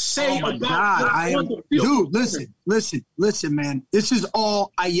anything to say about dude, listen, man. This is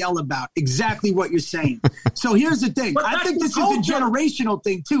all I yell about. Exactly what you're saying. So here's the thing. I think this is a generational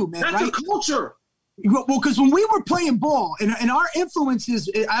thing too, man. That's right? a culture. Well, because when we were playing ball and our influences,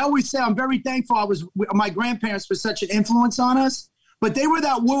 I always say I'm very thankful. My grandparents were such an influence on us, but they were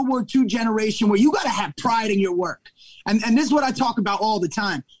that World War II generation where you got to have pride in your work. And this is what I talk about all the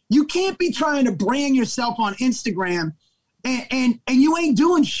time. You can't be trying to brand yourself on Instagram and you ain't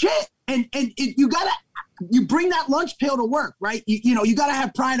doing shit. And you bring that lunch pail to work, right? You got to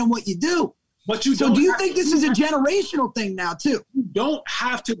have pride in what you do. But do you think this is a generational thing now too? You don't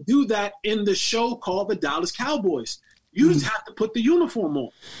have to do that in the show called the Dallas Cowboys. You just have to put the uniform on.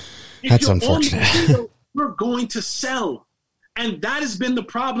 That's unfortunate. We're going to sell. And that has been the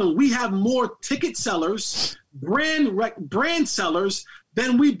problem. We have more ticket sellers, brand sellers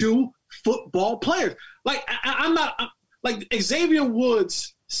than we do football players. Like I'm not like Xavier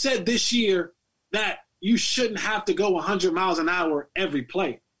Woods said this year that you shouldn't have to go 100 miles an hour every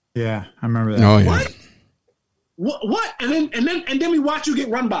play. Yeah, I remember that. Oh yeah. What? And then we watch you get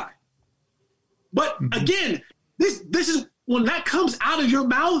run by. But again, this is when that comes out of your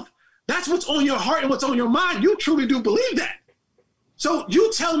mouth, that's what's on your heart and what's on your mind. You truly do believe that. So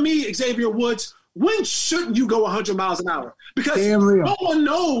you tell me, Xavier Woods, when shouldn't you go 100 miles an hour? Because no one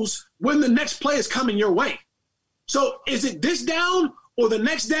knows when the next play is coming your way. So is it this down or the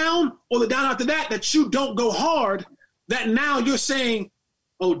next down or the down after that you don't go hard, that now you're saying,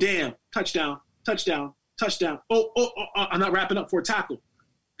 oh, damn, touchdown. Oh, I'm not wrapping up for a tackle.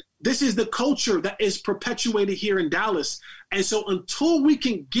 This is the culture that is perpetuated here in Dallas. And so until we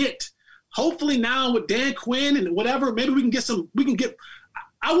can get, hopefully now with Dan Quinn and whatever, maybe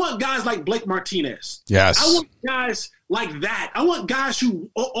I want guys like Blake Martinez. Yes. I want guys like that. I want guys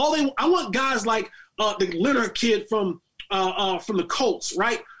I want guys like the Leonard kid from the Colts,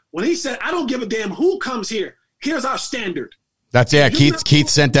 right? When he said, I don't give a damn who comes here. Here's our standard. Keith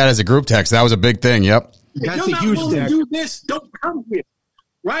sent that as a group text. That was a big thing. Yep. If you're not willing to do this, don't come here.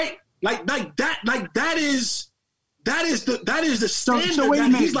 Right? Like that is the standard. So wait a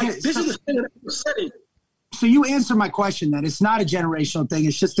minute. He's like, this is the standard that we're setting. So you answer my question then. It's not a generational thing.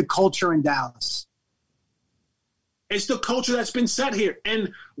 It's just the culture in Dallas. It's the culture that's been set here.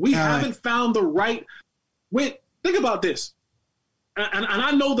 And we haven't found the right way. Think about this. And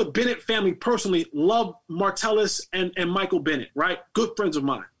I know the Bennett family personally love Martellus and Michael Bennett, right? Good friends of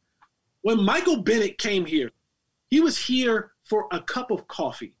mine. When Michael Bennett came here, he was here for a cup of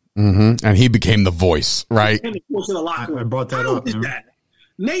coffee. Mm-hmm. And he became the voice, right? And the voice of the locker room. I brought that up. That.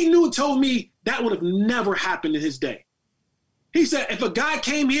 Nate Newton told me that would have never happened in his day. He said, if a guy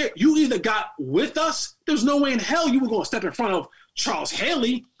came here, you either got with us, there's no way in hell you were going to step in front of Charles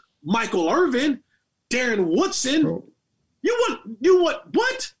Haley, Michael Irvin, Darren Woodson. Bro.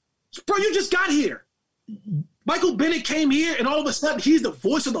 What? Bro, you just got here. Michael Bennett came here, and all of a sudden, he's the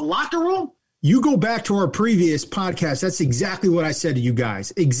voice of the locker room? You go back to our previous podcast. That's exactly what I said to you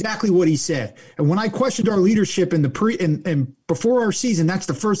guys. Exactly what he said. And when I questioned our leadership in the and before our season, that's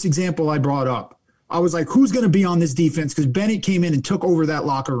the first example I brought up. I was like, who's going to be on this defense? Because Bennett came in and took over that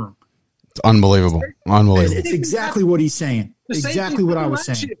locker room. It's unbelievable. It's exactly what he's saying. Exactly what I was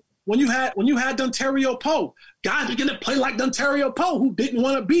saying. When you had Dontario Poe, guys are going to play like Dontario Poe, who didn't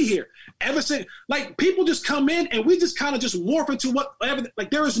want to be here. Ever since, like, people just come in and we just kind of just morph into whatever. Like,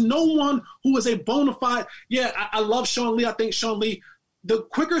 there is no one who is a bona fide. Yeah, I love Sean Lee. I think Sean Lee, the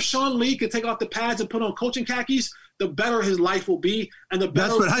quicker Sean Lee can take off the pads and put on coaching khakis, the better his life will be. And the better.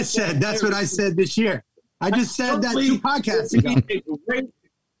 That's what I said. That's what I said this year. I just said that 2 podcasts ago.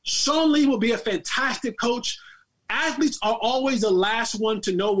 Sean Lee will be a fantastic coach. athletes are always the last one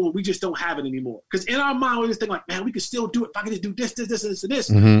to know when we just don't have it anymore. Because in our mind, we just think like, man, we can still do it. If I can just do this, and this.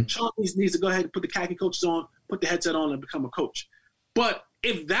 Mm-hmm. Sean needs to go ahead and put the khaki coaches on, put the headset on, and become a coach. But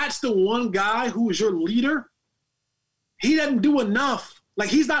if that's the one guy who is your leader, he doesn't do enough. Like,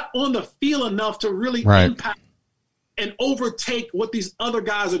 he's not on the field enough to really impact and overtake what these other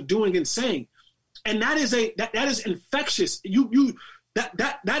guys are doing and saying. And that is infectious.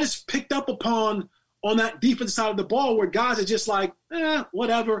 That is picked up upon on that defensive side of the ball, where guys are just like,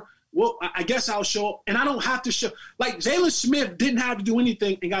 whatever. Well, I guess I'll show up, and I don't have to show. Like, Jalen Smith didn't have to do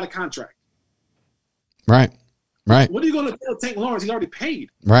anything and got a contract. Right. What are you going to tell Tank Lawrence? He's already paid.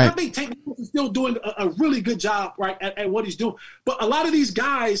 Right. I think Tank Lawrence is still doing a really good job, right, at what he's doing. But a lot of these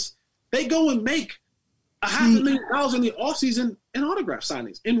guys, they go and make $500,000 in the offseason in autograph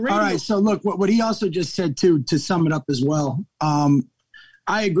signings. In radio. All right, so look, what he also just said, too, to sum it up as well,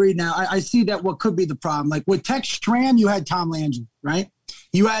 I agree now. I see that what could be the problem. Like, with Tech Strand, you had Tom Landry, right?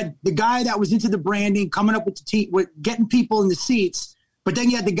 You had the guy that was into the branding, coming up with the team, with getting people in the seats, but then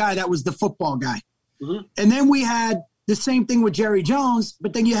you had the guy that was the football guy. Mm-hmm. And then we had the same thing with Jerry Jones,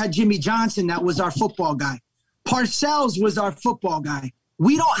 but then you had Jimmy Johnson that was our football guy. Parcells was our football guy.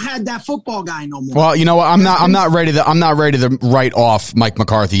 We don't have that football guy no more. Well, you know what? I'm not ready to write off Mike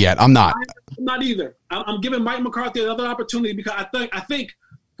McCarthy yet. I'm not. I'm not either. I'm giving Mike McCarthy another opportunity, because I think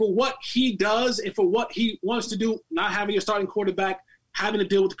for what he does and for what he wants to do, not having a starting quarterback, having to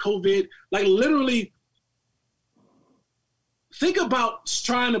deal with COVID, like, literally, think about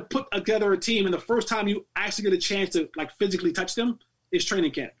trying to put together a team, and the first time you actually get a chance to, like, physically touch them is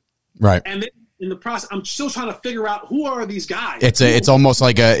training camp. Right. And then in the process, I'm still trying to figure out who are these guys. It's almost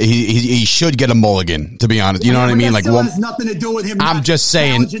like he should get a mulligan, to be honest. You know what I mean? Like, has nothing to do with him. I'm just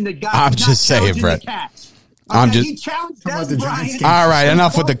saying, Brett. He challenged Des Bryant. All right,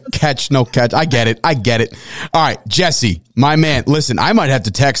 enough with the catch, no catch. I get it. All right, Jesse, my man, listen, I might have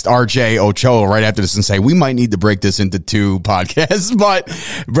to text RJ Ochoa right after this and say, we might need to break this into 2 podcasts. But,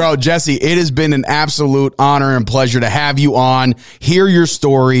 bro, Jesse, it has been an absolute honor and pleasure to have you on, hear your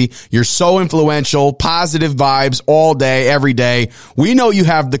story. You're so influential, positive vibes all day, every day. We know you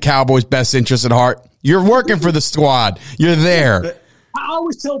have the Cowboys' best interest at heart. You're working for the squad. You're there. I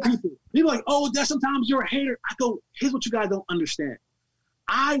always tell people like, oh, that sometimes you're a hater. I go, here's what you guys don't understand.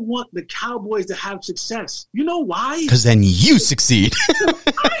 I want the Cowboys to have success. You know why? Because then you succeed.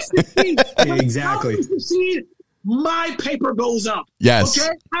 I succeed. Exactly. When I succeed, my paper goes up. Yes.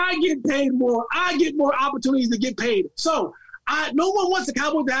 Okay? I get paid more. I get more opportunities to get paid. So no one wants the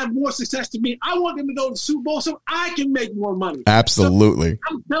Cowboys to have more success than me. I want them to go to the Super Bowl so I can make more money. Absolutely. So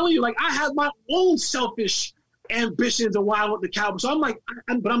I'm telling you, like, I have my own selfish ambitions and why I want the Cowboys. So I'm like,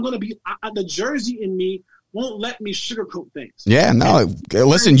 but I'm going to be the Jersey in me won't let me sugarcoat things. Yeah, no.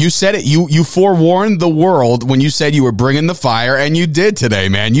 Listen, you said it. You forewarned the world when you said you were bringing the fire, and you did today,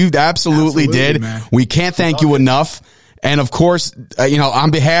 man. You absolutely did. Man. We can't thank you enough. And of course,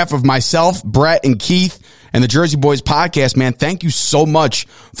 on behalf of myself, Brett, and Keith, and the Jersey Boyz podcast, man, thank you so much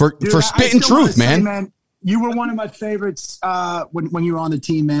for spitting truth, man. You were one of my favorites when you were on the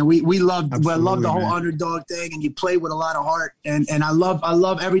team, man. We loved the whole underdog thing, and you played with a lot of heart. And I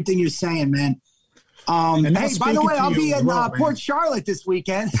love everything you're saying, man. Hey, by the way, I'll be in Port Charlotte this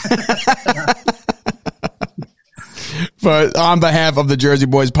weekend. But on behalf of the Jersey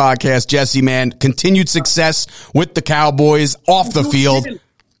Boyz podcast, Jesse, man, continued success with the Cowboys off the field.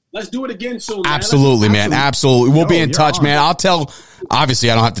 Let's do it again soon, man. Absolutely, man. Absolutely. We'll be in touch, man. Obviously,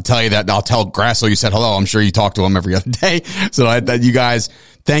 I don't have to tell you that. I'll tell Grasso you said hello. I'm sure you talk to him every other day. So you guys,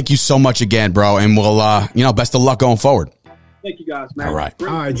 thank you so much again, bro. And we'll, best of luck going forward. Thank you guys, man. All right. All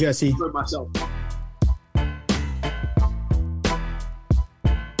right, Jesse. Myself.